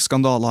enn nok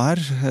skandaler her,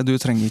 du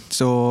trenger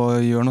ikke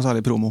å gjøre noe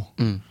særlig promo,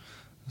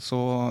 så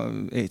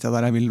er ikke jeg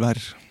der jeg vil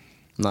være.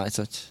 Nei,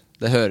 sant.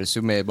 Det høres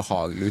jo mer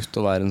behagelig ut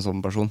å være en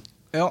sånn person.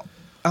 Ja.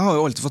 Jeg har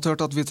jo alltid fått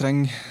hørt at vi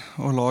trenger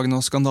å lage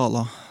noen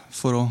skandaler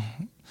for å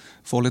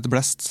få litt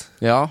blest.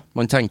 Ja,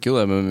 man tenker jo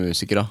det med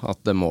musikere, at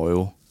det må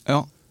jo...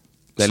 Ja.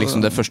 Det er liksom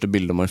det første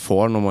bildet man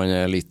får når man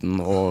er liten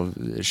og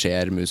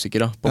ser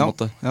musikere, på en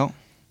måte. Ja.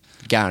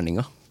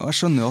 Gærninger. Jeg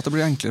skjønner jo at det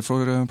blir enklere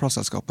for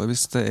plateselskapet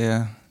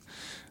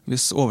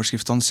hvis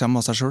overskriftene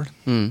kommer av seg selv.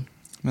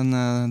 Men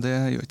det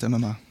gjør ikke det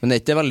med meg. Men det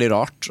er ikke veldig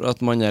rart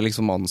at man er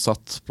liksom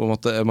ansatt, på en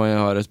måte. Man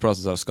har et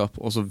plateselskap,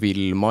 og så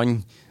vil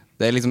man...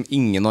 Det er liksom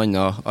ingen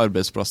andre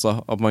arbeidsplasser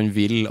at man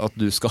vil at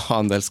du skal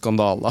ha en del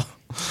skandaler.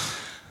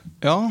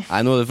 Ja. Nei,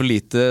 nå er det for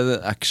lite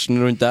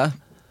action rundt det.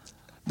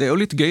 Det er jo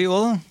litt gøy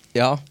også da.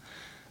 Ja.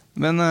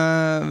 Men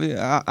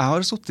jeg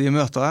har suttet i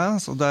møter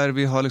der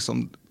vi har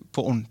liksom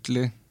på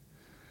ordentlig,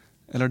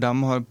 eller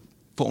dem har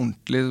på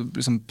ordentlig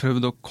liksom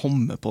prøvd å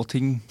komme på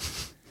ting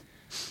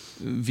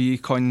vi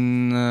kan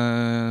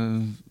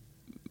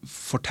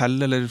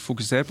fortelle eller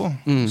fokusere på,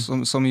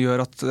 som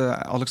gjør at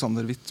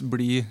Alexander Witt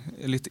blir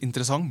litt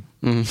interessant.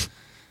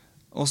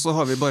 Og så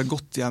har vi bare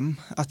gått hjem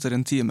etter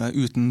en time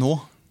uten nå.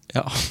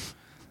 Ja.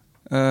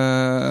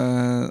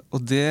 Og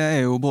det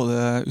er jo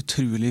både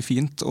utrolig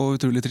fint og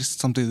utrolig trist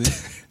samtidig.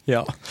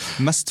 Ja.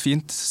 Mest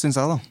fint, synes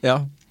jeg da. Ja,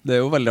 det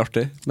er jo veldig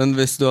artig. Men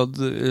hvis du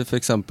hadde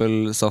for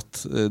eksempel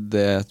satt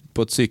det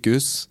på et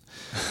sykehus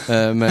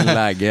med en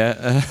lege,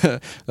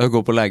 gå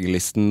på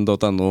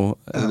legelisten.no,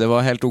 det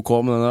var helt ok,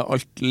 men det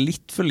er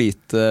litt for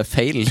lite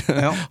feil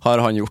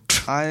har han gjort.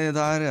 Nei,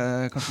 det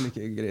er kanskje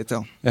like greit,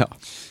 ja.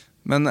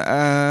 Men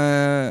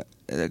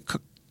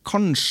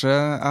kanskje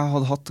jeg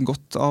hadde hatt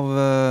godt av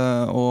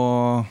å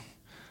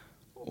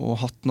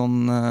hatt noen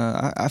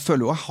jeg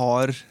føler jo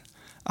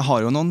jeg har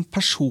jo noen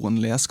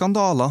personlige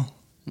skandaler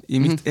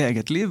i mitt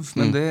eget liv,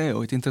 men det er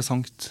jo ikke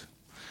interessant.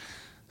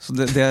 Så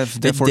det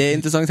folk, det er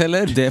interessant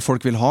heller. Det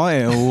folk vil ha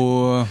er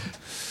jo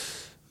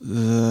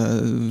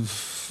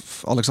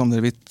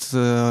Alexander Witt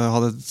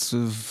hadde et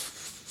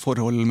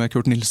forhold med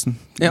Kurt Nilsen.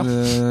 Ja,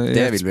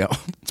 det vil vi ha.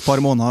 Et par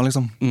måneder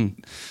liksom.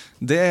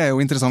 Det er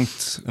jo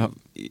interessant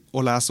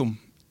å lese om.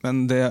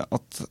 Men det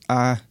at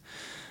jeg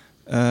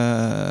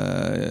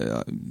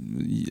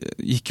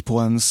gikk på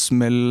en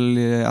smell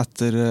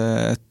etter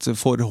et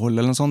forhold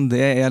eller noe sånt.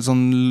 Det en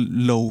sånn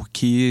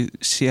low-key,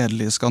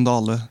 kjedelig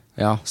skandale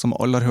som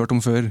alle har hørt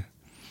om før,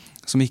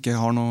 som ikke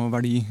har noe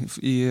verdi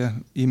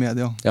i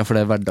media. Ja, for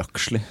det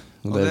hverdagslig.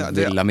 Det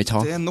vil de ikke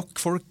ha. Det nok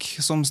folk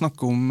som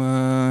snakker om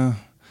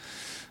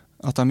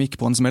at de gikk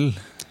på en smell.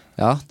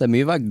 Ja, det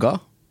mye vegger.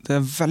 Det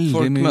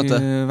veldig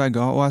mye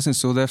vegger, og jeg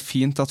synes jo det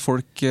fint at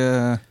folk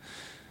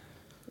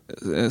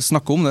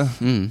snakker om det,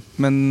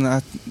 men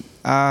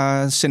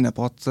jeg kjenner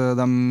på at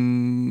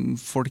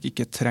folk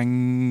ikke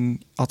trenger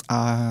at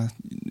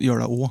jeg gjør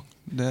det også.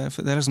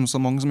 Det liksom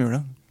så mange som gjør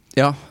det.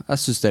 Ja, jeg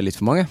synes det litt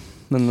for mange,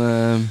 men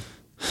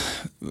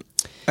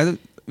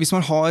hvis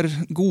man har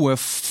gode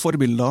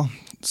forbilder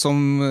som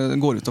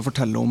går ut og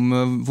forteller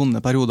om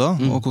vonde perioder,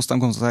 og hvordan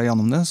de kommer seg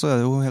gjennom det, så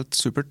det jo helt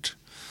supert.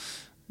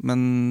 Men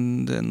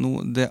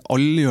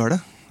alle gjør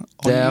det.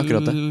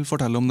 Alle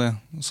forteller om det.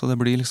 Så det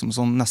blir liksom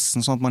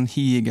nesten sånn at man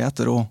higer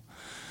etter å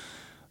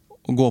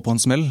gå på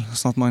en smell,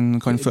 sånn at man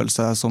kan føle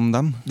seg som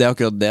dem. Det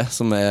akkurat det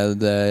som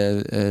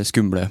det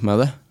skumle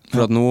med det.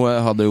 For at nå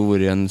hadde jo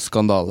vært en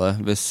skandale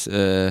hvis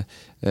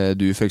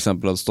du for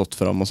eksempel hadde stått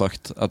fram og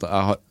sagt at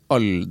jeg har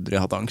aldri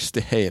hatt angst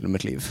i hele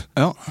mitt liv.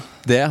 Ja.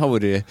 Det har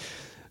vært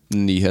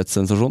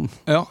nyhetssensasjon.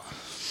 Ja.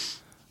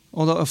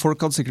 Og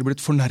folk hadde sikkert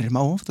blitt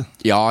fornærmet også.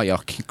 Ja,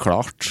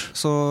 klart.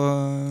 Så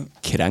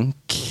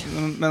krenk.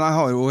 Men jeg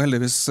har jo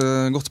heldigvis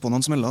gått på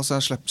noen smeller, så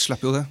jeg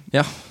slipper jo det.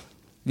 Ja,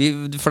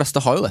 de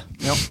fleste har jo det.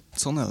 Ja,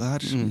 sånn det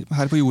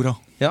her på jorda.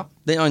 Ja,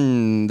 den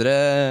andre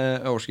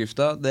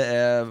overskriften, det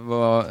er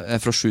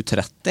fra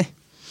 730.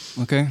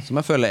 Okay. Som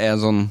jeg føler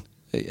sånn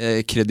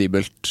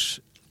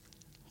kredibelt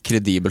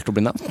å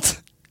bli nevnt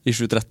i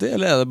 730,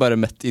 eller det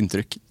bare mitt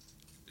inntrykk?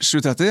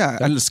 730, jeg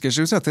elsker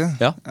 730.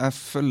 Ja. Jeg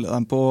følger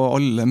dem på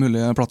alle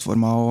mulige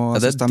plattformer. Og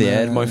det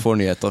der man får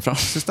nyheter fra.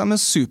 Jeg synes de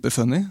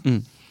superfunny.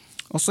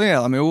 Og så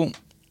de jo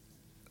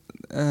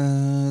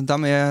de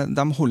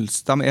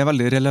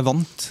veldig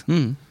relevant.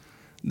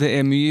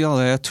 Det mye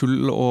av det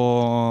tull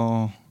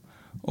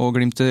og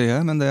glimt i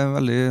øyet, men det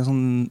veldig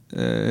sånn,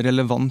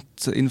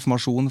 relevant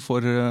informasjon for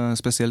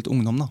spesielt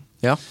ungdom da.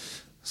 Ja.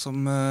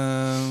 Som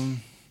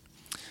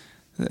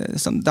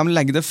de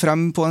legger det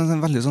frem på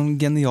en veldig sånn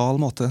genial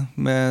måte.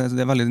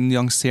 Det veldig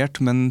nyansert,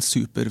 men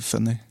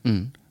superfunny.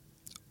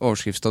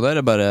 Overskriften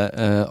der bare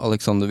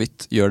Alexander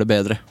Witt gjør det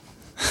bedre.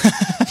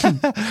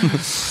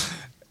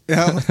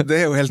 Ja,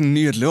 det jo helt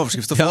nydelig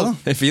overskrift å få da. Ja,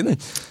 det fin.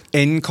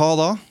 Enn hva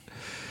da?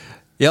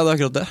 Ja, det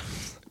akkurat det.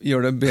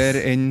 Gjør det bedre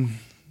enn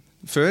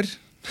før?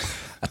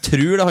 Jeg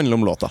tror det handler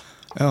om låta.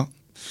 Ja,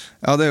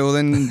 det jo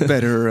den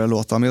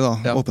Better-låta mi da,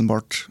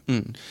 åpenbart.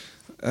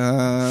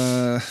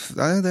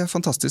 Det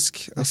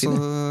fantastisk. Altså,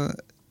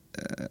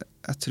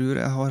 jeg tror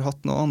jeg har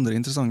hatt noen andre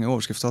interessante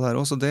overskrifter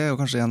der også, så det jo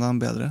kanskje en av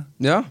dem bedre.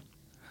 Ja.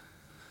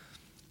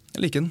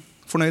 Jeg liker den.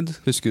 Fornøyd.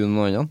 Husker du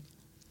noen annen?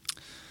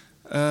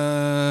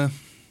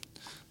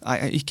 Nei,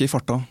 ikke i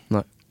farta.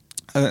 Nei.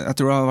 Jeg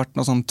tror det har vært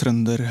noe sånn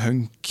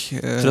trønderhunk.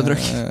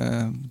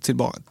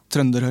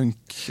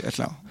 Trønderhunk, et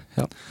eller annet.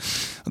 Ja.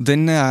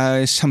 Den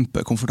jeg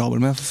kjempekomfortabel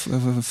med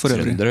for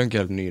øvrig. Trønderhunk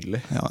helt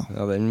nydelig. Ja,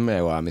 den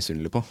jo jeg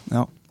misunnelig på.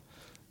 Ja.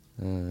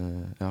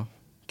 Ja.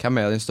 Hvem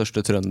den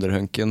største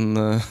trønderhunken,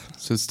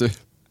 synes du?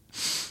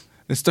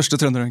 Den største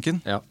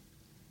trønderhunken? Ja.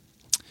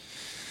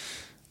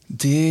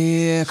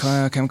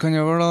 Hvem kan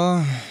jeg være da?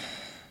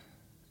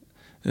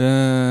 Det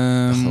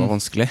var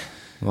vanskelig.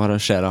 Nå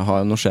ser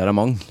jeg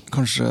mange.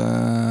 Kanskje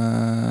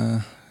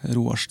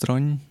Roar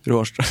Strand?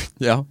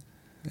 Ja,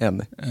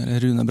 enig.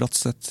 Eller Rune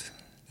Bratseth?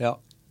 Ja.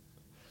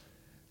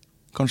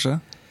 Kanskje?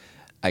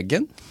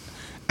 Eggen?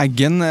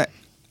 Eggen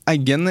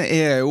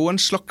jo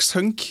en slags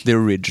hunk. The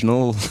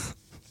original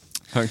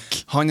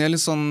hunk. Han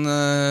litt sånn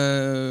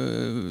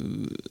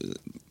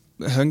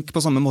hunk på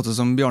samme måte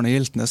som Bjarne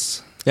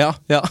Hjeltnes. Ja.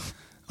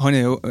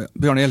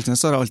 Bjarne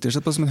Hjeltnes har alltid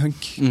sett på som en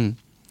hunk.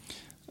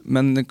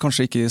 Men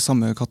kanskje ikke i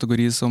samme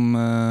kategori som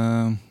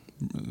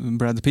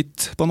Brad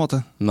Pitt, på en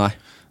måte. Nei.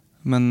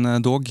 Men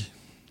dog.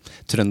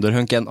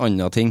 Trønderhunk en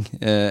annen ting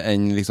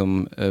enn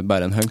liksom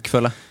bare en hunk,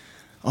 føler jeg.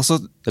 Altså,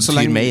 det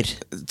betyr mer.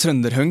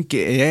 Trønderhunk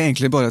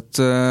egentlig bare et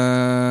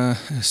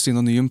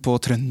synonym på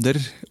trønder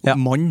og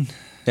mann,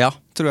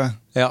 tror jeg.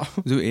 Ja.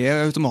 Du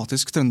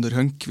automatisk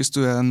trønderhunk hvis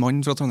du en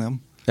mann fra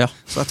Trondheim. Ja.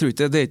 Så jeg tror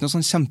ikke det ikke noe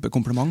sånn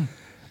kjempekompliment.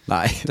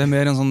 Nei. Det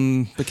mer en sånn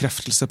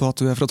bekreftelse på at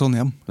du fra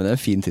Trondheim. Men det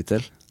en fin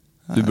titel.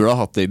 Du burde ha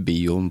hatt det i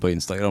bioen på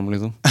Instagram,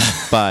 liksom.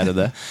 Bare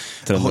det.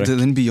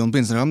 Den bioen på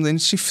Instagram, den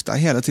skifter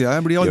jeg hele tiden.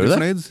 Jeg blir aldri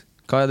fornøyd.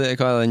 Hva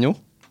den nå?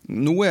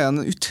 Nå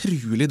den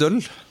utrolig døll.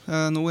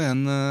 Nå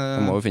den...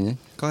 Jeg må jo finne den.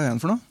 Hva den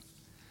for noe?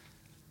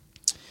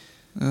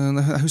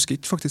 Jeg husker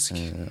ikke, faktisk.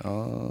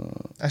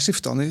 Jeg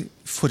skiftet den i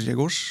forrige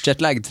års.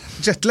 Jetlagged.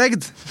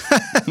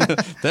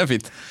 Det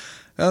fint.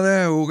 Ja, det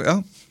jo... Ja,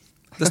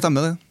 det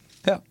stemmer det.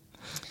 Ja.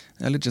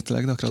 Jeg litt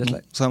jetlagged akkurat nå,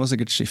 så jeg må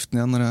sikkert skifte den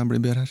igjen når jeg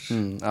blir bedre her.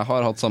 Jeg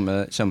har hatt samme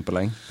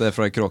kjempelenge. Det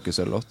fra en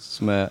Kråkesølv-låt,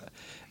 som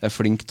er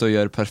flink til å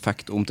gjøre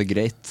perfekt om til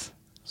greit.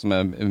 som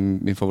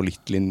min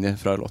favorittlinje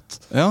fra låt.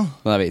 Ja.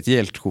 Men jeg vet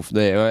ikke helt hvorfor.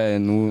 Det jo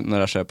nå, når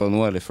jeg ser på det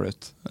nå, er det litt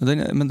flaut.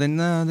 Men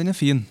den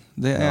fin.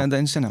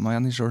 Den kjenner jeg meg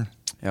igjen i selv.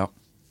 Ja.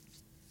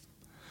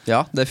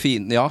 Ja, det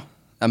fin. Ja,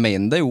 jeg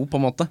mener det jo på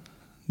en måte.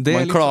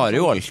 Man klarer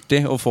jo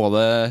alltid å få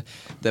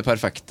det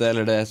perfekte,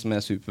 eller det som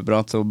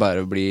superbra, til å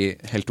bare bli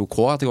helt ok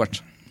etter hvert.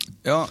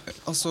 Ja,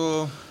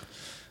 altså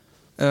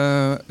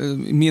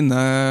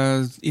mine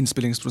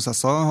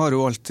innspillingsprosesser har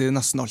jo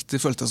nesten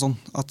alltid følt det sånn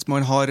at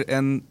man har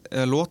en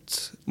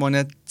låt man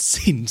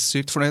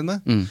sinnssykt fornøyd med,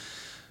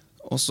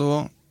 og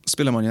så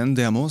spiller man en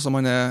demo som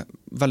man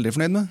veldig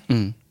fornøyd med,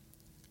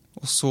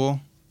 og så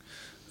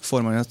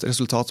får man et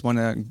resultat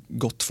man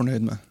godt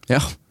fornøyd med.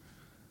 Ja.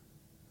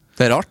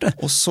 Det rart det.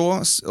 Og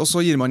så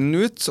gir man den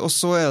ut, og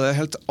så det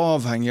helt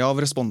avhengig av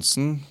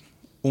responsen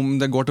om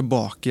det går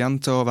tilbake igjen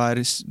til å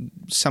være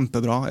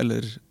kjempebra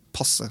eller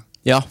passe.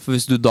 Ja, for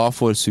hvis du da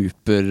får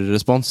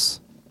superrespons,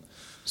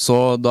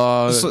 så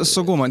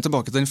går man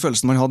tilbake til den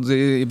følelsen man hadde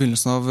i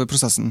begynnelsen av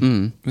prosessen.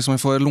 Hvis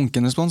man får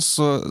lunken respons,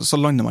 så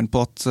lander man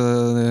på at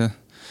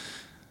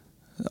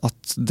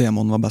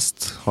demoen var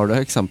best. Har du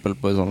et eksempel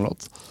på en sånn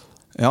låt?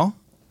 Ja.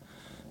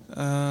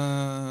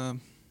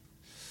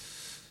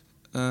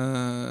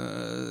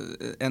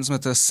 En som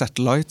heter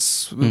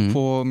Satellites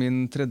på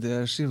min 3.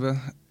 skive,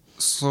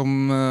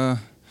 som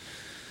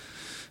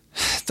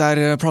der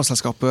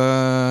plateselskapet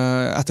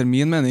etter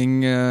min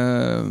mening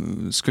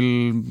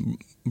skulle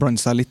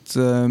blande seg litt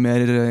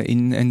mer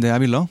inn enn det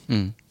jeg ville.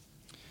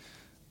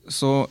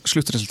 Så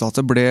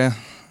sluttresultatet ble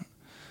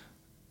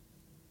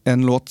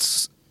en låt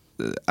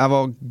jeg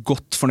var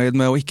godt fornøyd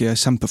med og ikke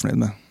kjempefornøyd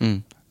med.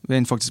 Vi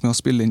endte faktisk med å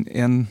spille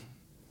inn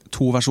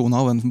 2 versjoner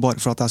av den, bare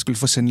for at jeg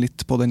skulle få kjenne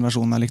litt på den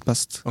versjonen jeg likte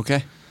best. Ok.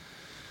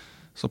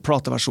 Så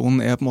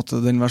plateversjonen på en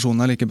måte den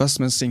versjonen jeg liker best,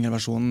 mens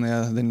singelversjonen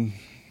den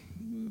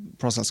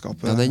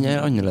plateselskapet ja, den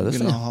annerledes,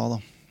 ville ha da.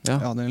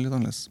 Ja, den litt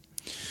annerledes.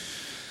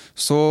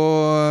 Så,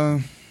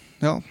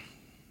 ja,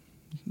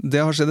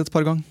 det har skjedd et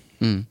par ganger.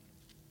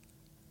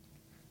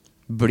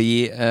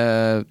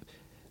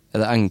 Er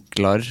det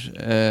enklere,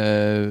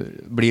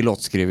 blir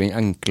låtskriving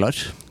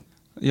enklere?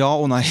 Ja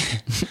og nei.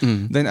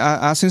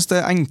 Jeg synes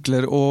det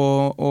enklere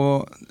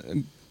å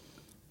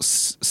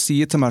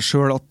si til meg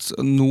selv at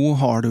nå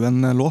har du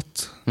en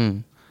låt.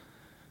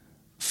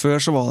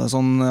 Før så var det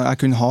sånn, jeg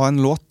kunne ha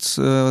en låt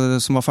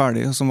som var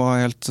ferdig, som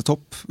var helt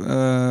topp,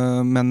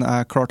 men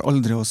jeg klarte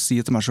aldri å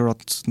si til meg selv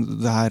at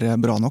det her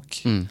bra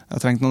nok. Jeg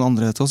trengte noen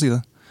andre til å si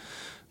det.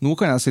 Nå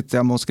kan jeg sitte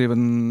hjemme og skrive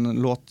en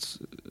låt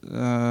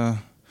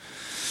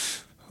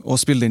og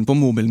spille inn på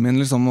mobilen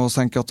min liksom, og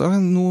tenke at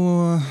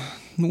nå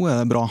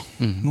det bra.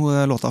 Nå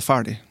låta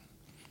ferdig.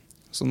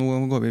 Så nå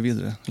går vi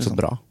videre. Liksom. Så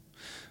bra.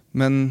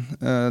 Men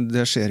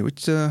det skjer jo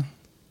ikke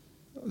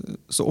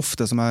så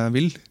ofte som jeg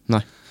vil.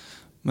 Nei.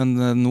 Men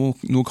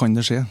nå kan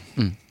det skje.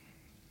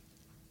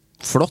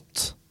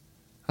 Flott.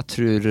 Jeg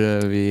tror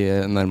vi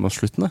nærmer oss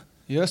slutten.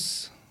 Yes.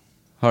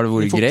 Har det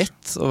vært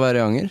greit å være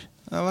i Anger?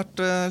 Det har vært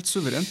helt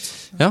suverent.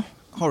 Ja.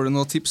 Har du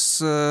noen tips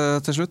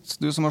til slutt?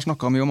 Du som har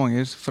snakket mye om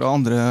Anger fra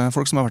andre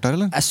folk som har vært her,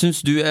 eller? Jeg synes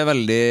du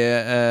veldig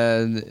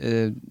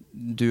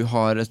du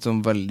har et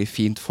sånn veldig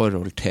fint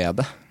forhold til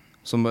det.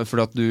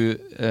 Fordi at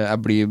jeg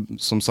blir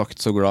som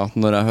sagt så glad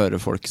når jeg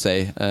hører folk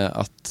si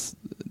at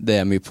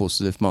det mye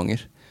positivt med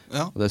Anger.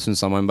 Ja. Og det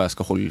synes jeg man bare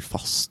skal holde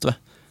fast ved.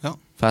 Ja.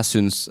 For jeg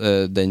synes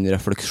den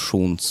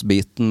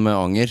refleksjonsbiten med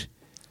Anger,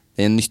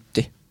 det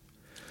nyttig.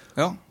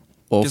 Ja,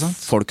 og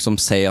folk som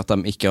sier at de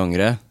ikke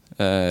angrer,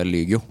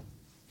 lyger jo.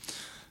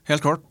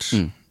 Helt klart.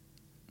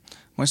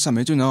 Man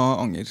kommer ikke unna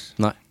Anger.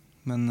 Nei.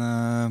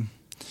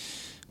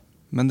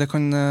 Men det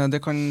kan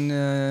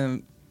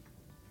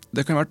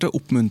være til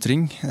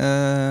oppmuntring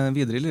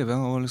videre i livet.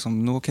 Og liksom,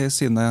 nå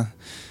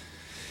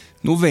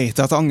vet jeg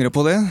at jeg angrer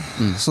på det,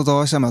 så da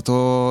kommer jeg til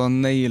å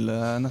naile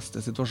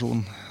neste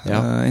situasjon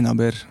enda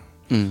bedre.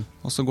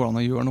 Og så går det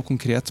an å gjøre noe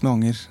konkret med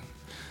Anger.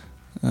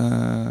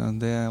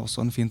 Det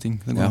også en fin ting.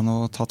 Det går an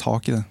å ta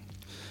tak i det.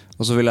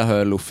 Og så vil jeg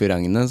høre Loff i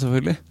regnet,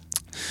 selvfølgelig.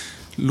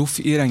 Loff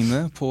i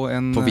regnet på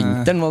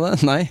vinteren, var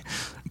det? Nei.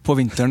 På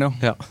vinteren,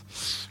 ja.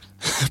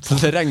 På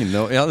det regnet,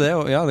 ja,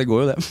 det går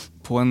jo det.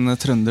 På en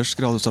trøndersk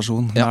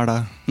radiostasjon nær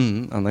deg.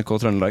 NRK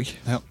Trøndelag.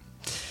 Ja.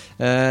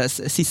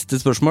 Siste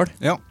spørsmål.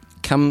 Ja.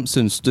 Hvem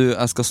synes du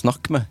jeg skal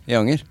snakke med i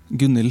Anger?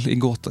 Gunhild i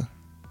Gåte.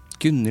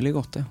 Gunhild i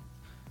Gåte,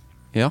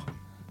 ja.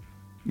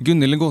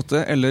 Gunhild i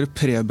Gåte eller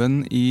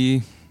Preben i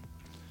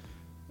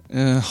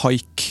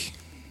Haik.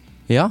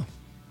 Ja.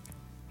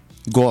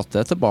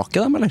 Gåte tilbake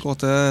dem, eller?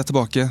 Gåte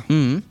tilbake.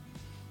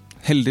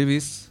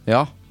 Heldigvis.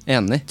 Ja,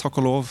 enig. Takk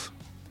og lov.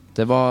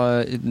 Det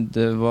var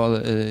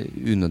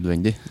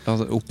unødvendig.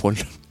 Altså,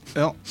 opphold.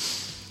 Ja,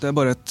 det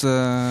bare et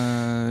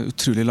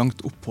utrolig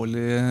langt opphold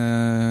i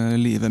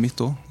livet mitt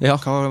også. Ja,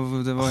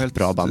 det var helt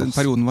bra band. Den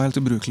perioden var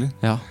helt ubrukelig.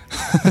 Ja,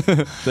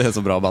 det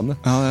så bra band.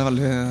 Ja, det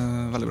veldig,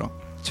 veldig bra.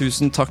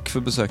 Tusen takk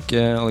for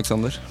besøket,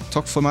 Alexander.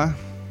 Takk for meg.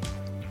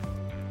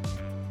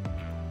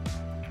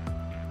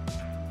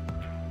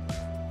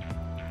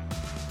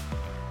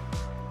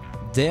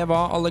 Det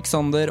var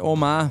Alexander og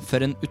meg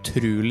for en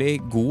utrolig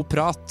god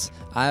prat.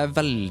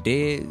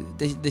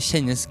 Det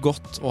kjennes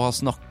godt å ha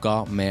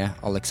snakket med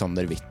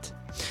Alexander Witt.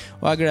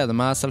 Og jeg gleder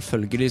meg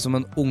selvfølgelig som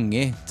en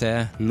unge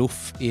til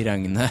Loff i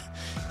regnet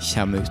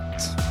kommer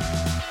ut.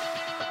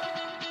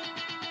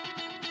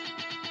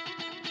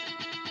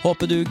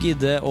 Håper du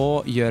gidder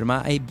å gjøre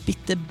meg ei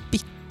bitte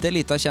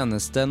lita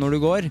tjeneste når du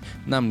går,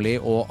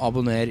 nemlig å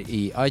abonnere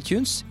i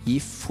iTunes.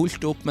 Gi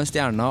fullt opp med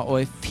stjerner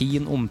og en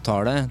fin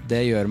omtale.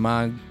 Det gjør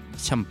meg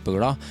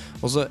kjempeglad.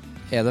 Og så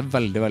er det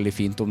veldig, veldig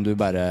fint om du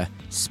bare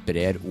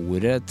sprer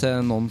ordet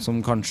til noen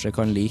som kanskje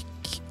kan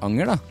like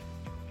anger, da.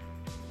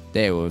 Det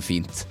er jo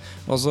fint.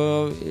 Og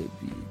så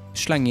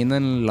sleng inn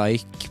en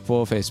like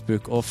på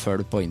Facebook og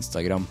følg på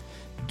Instagram.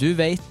 Du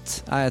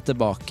vet, jeg er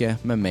tilbake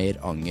med mer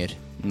anger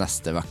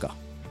neste vekka.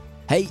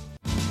 Hei!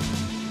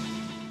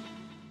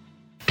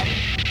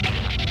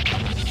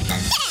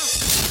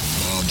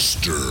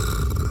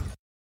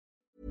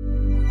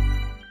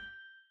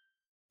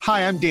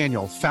 Hi, I'm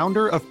Daniel,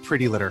 founder of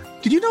Pretty Litter.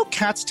 Did you know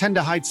cats tend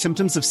to hide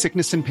symptoms of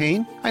sickness and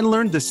pain? I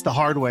learned this the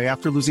hard way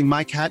after losing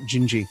my cat,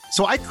 Gingy.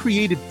 So I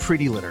created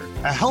Pretty Litter,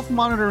 a health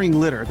monitoring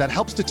litter that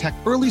helps detect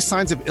early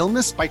signs of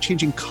illness by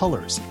changing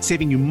colors,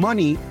 saving you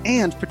money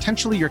and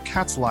potentially your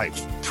cat's life.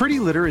 Pretty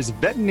Litter is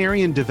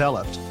veterinarian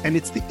developed, and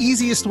it's the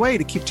easiest way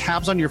to keep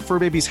tabs on your fur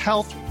baby's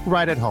health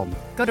right at home.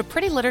 Go to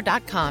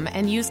prettylitter.com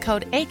and use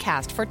code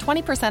ACAST for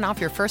 20% off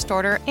your first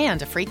order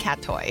and a free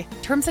cat toy.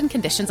 Terms and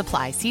conditions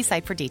apply. See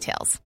site for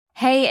details.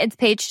 Hey, it's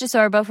Paige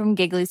DeSorbo from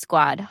Giggly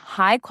Squad.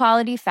 High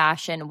quality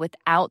fashion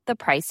without the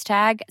price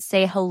tag.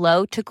 Say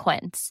hello to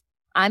Quince.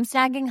 I'm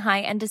snagging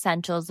high-end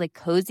essentials like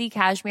cozy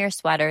cashmere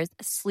sweaters,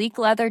 sleek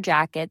leather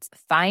jackets,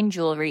 fine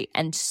jewelry,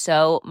 and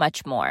so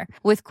much more.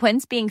 With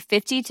Quince being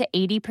 50 to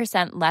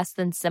 80% less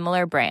than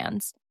similar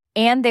brands.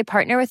 And they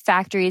partner with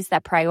factories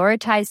that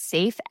prioritize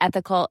safe,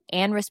 ethical,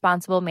 and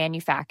responsible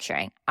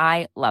manufacturing.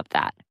 I love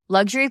that.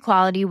 Luxury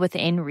quality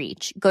within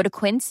reach. Go to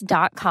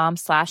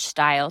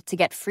quince.com/style to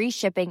get free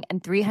shipping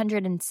and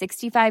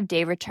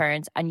 365-day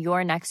returns on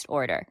your next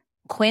order.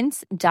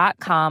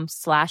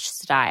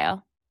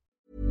 Quince.com/style.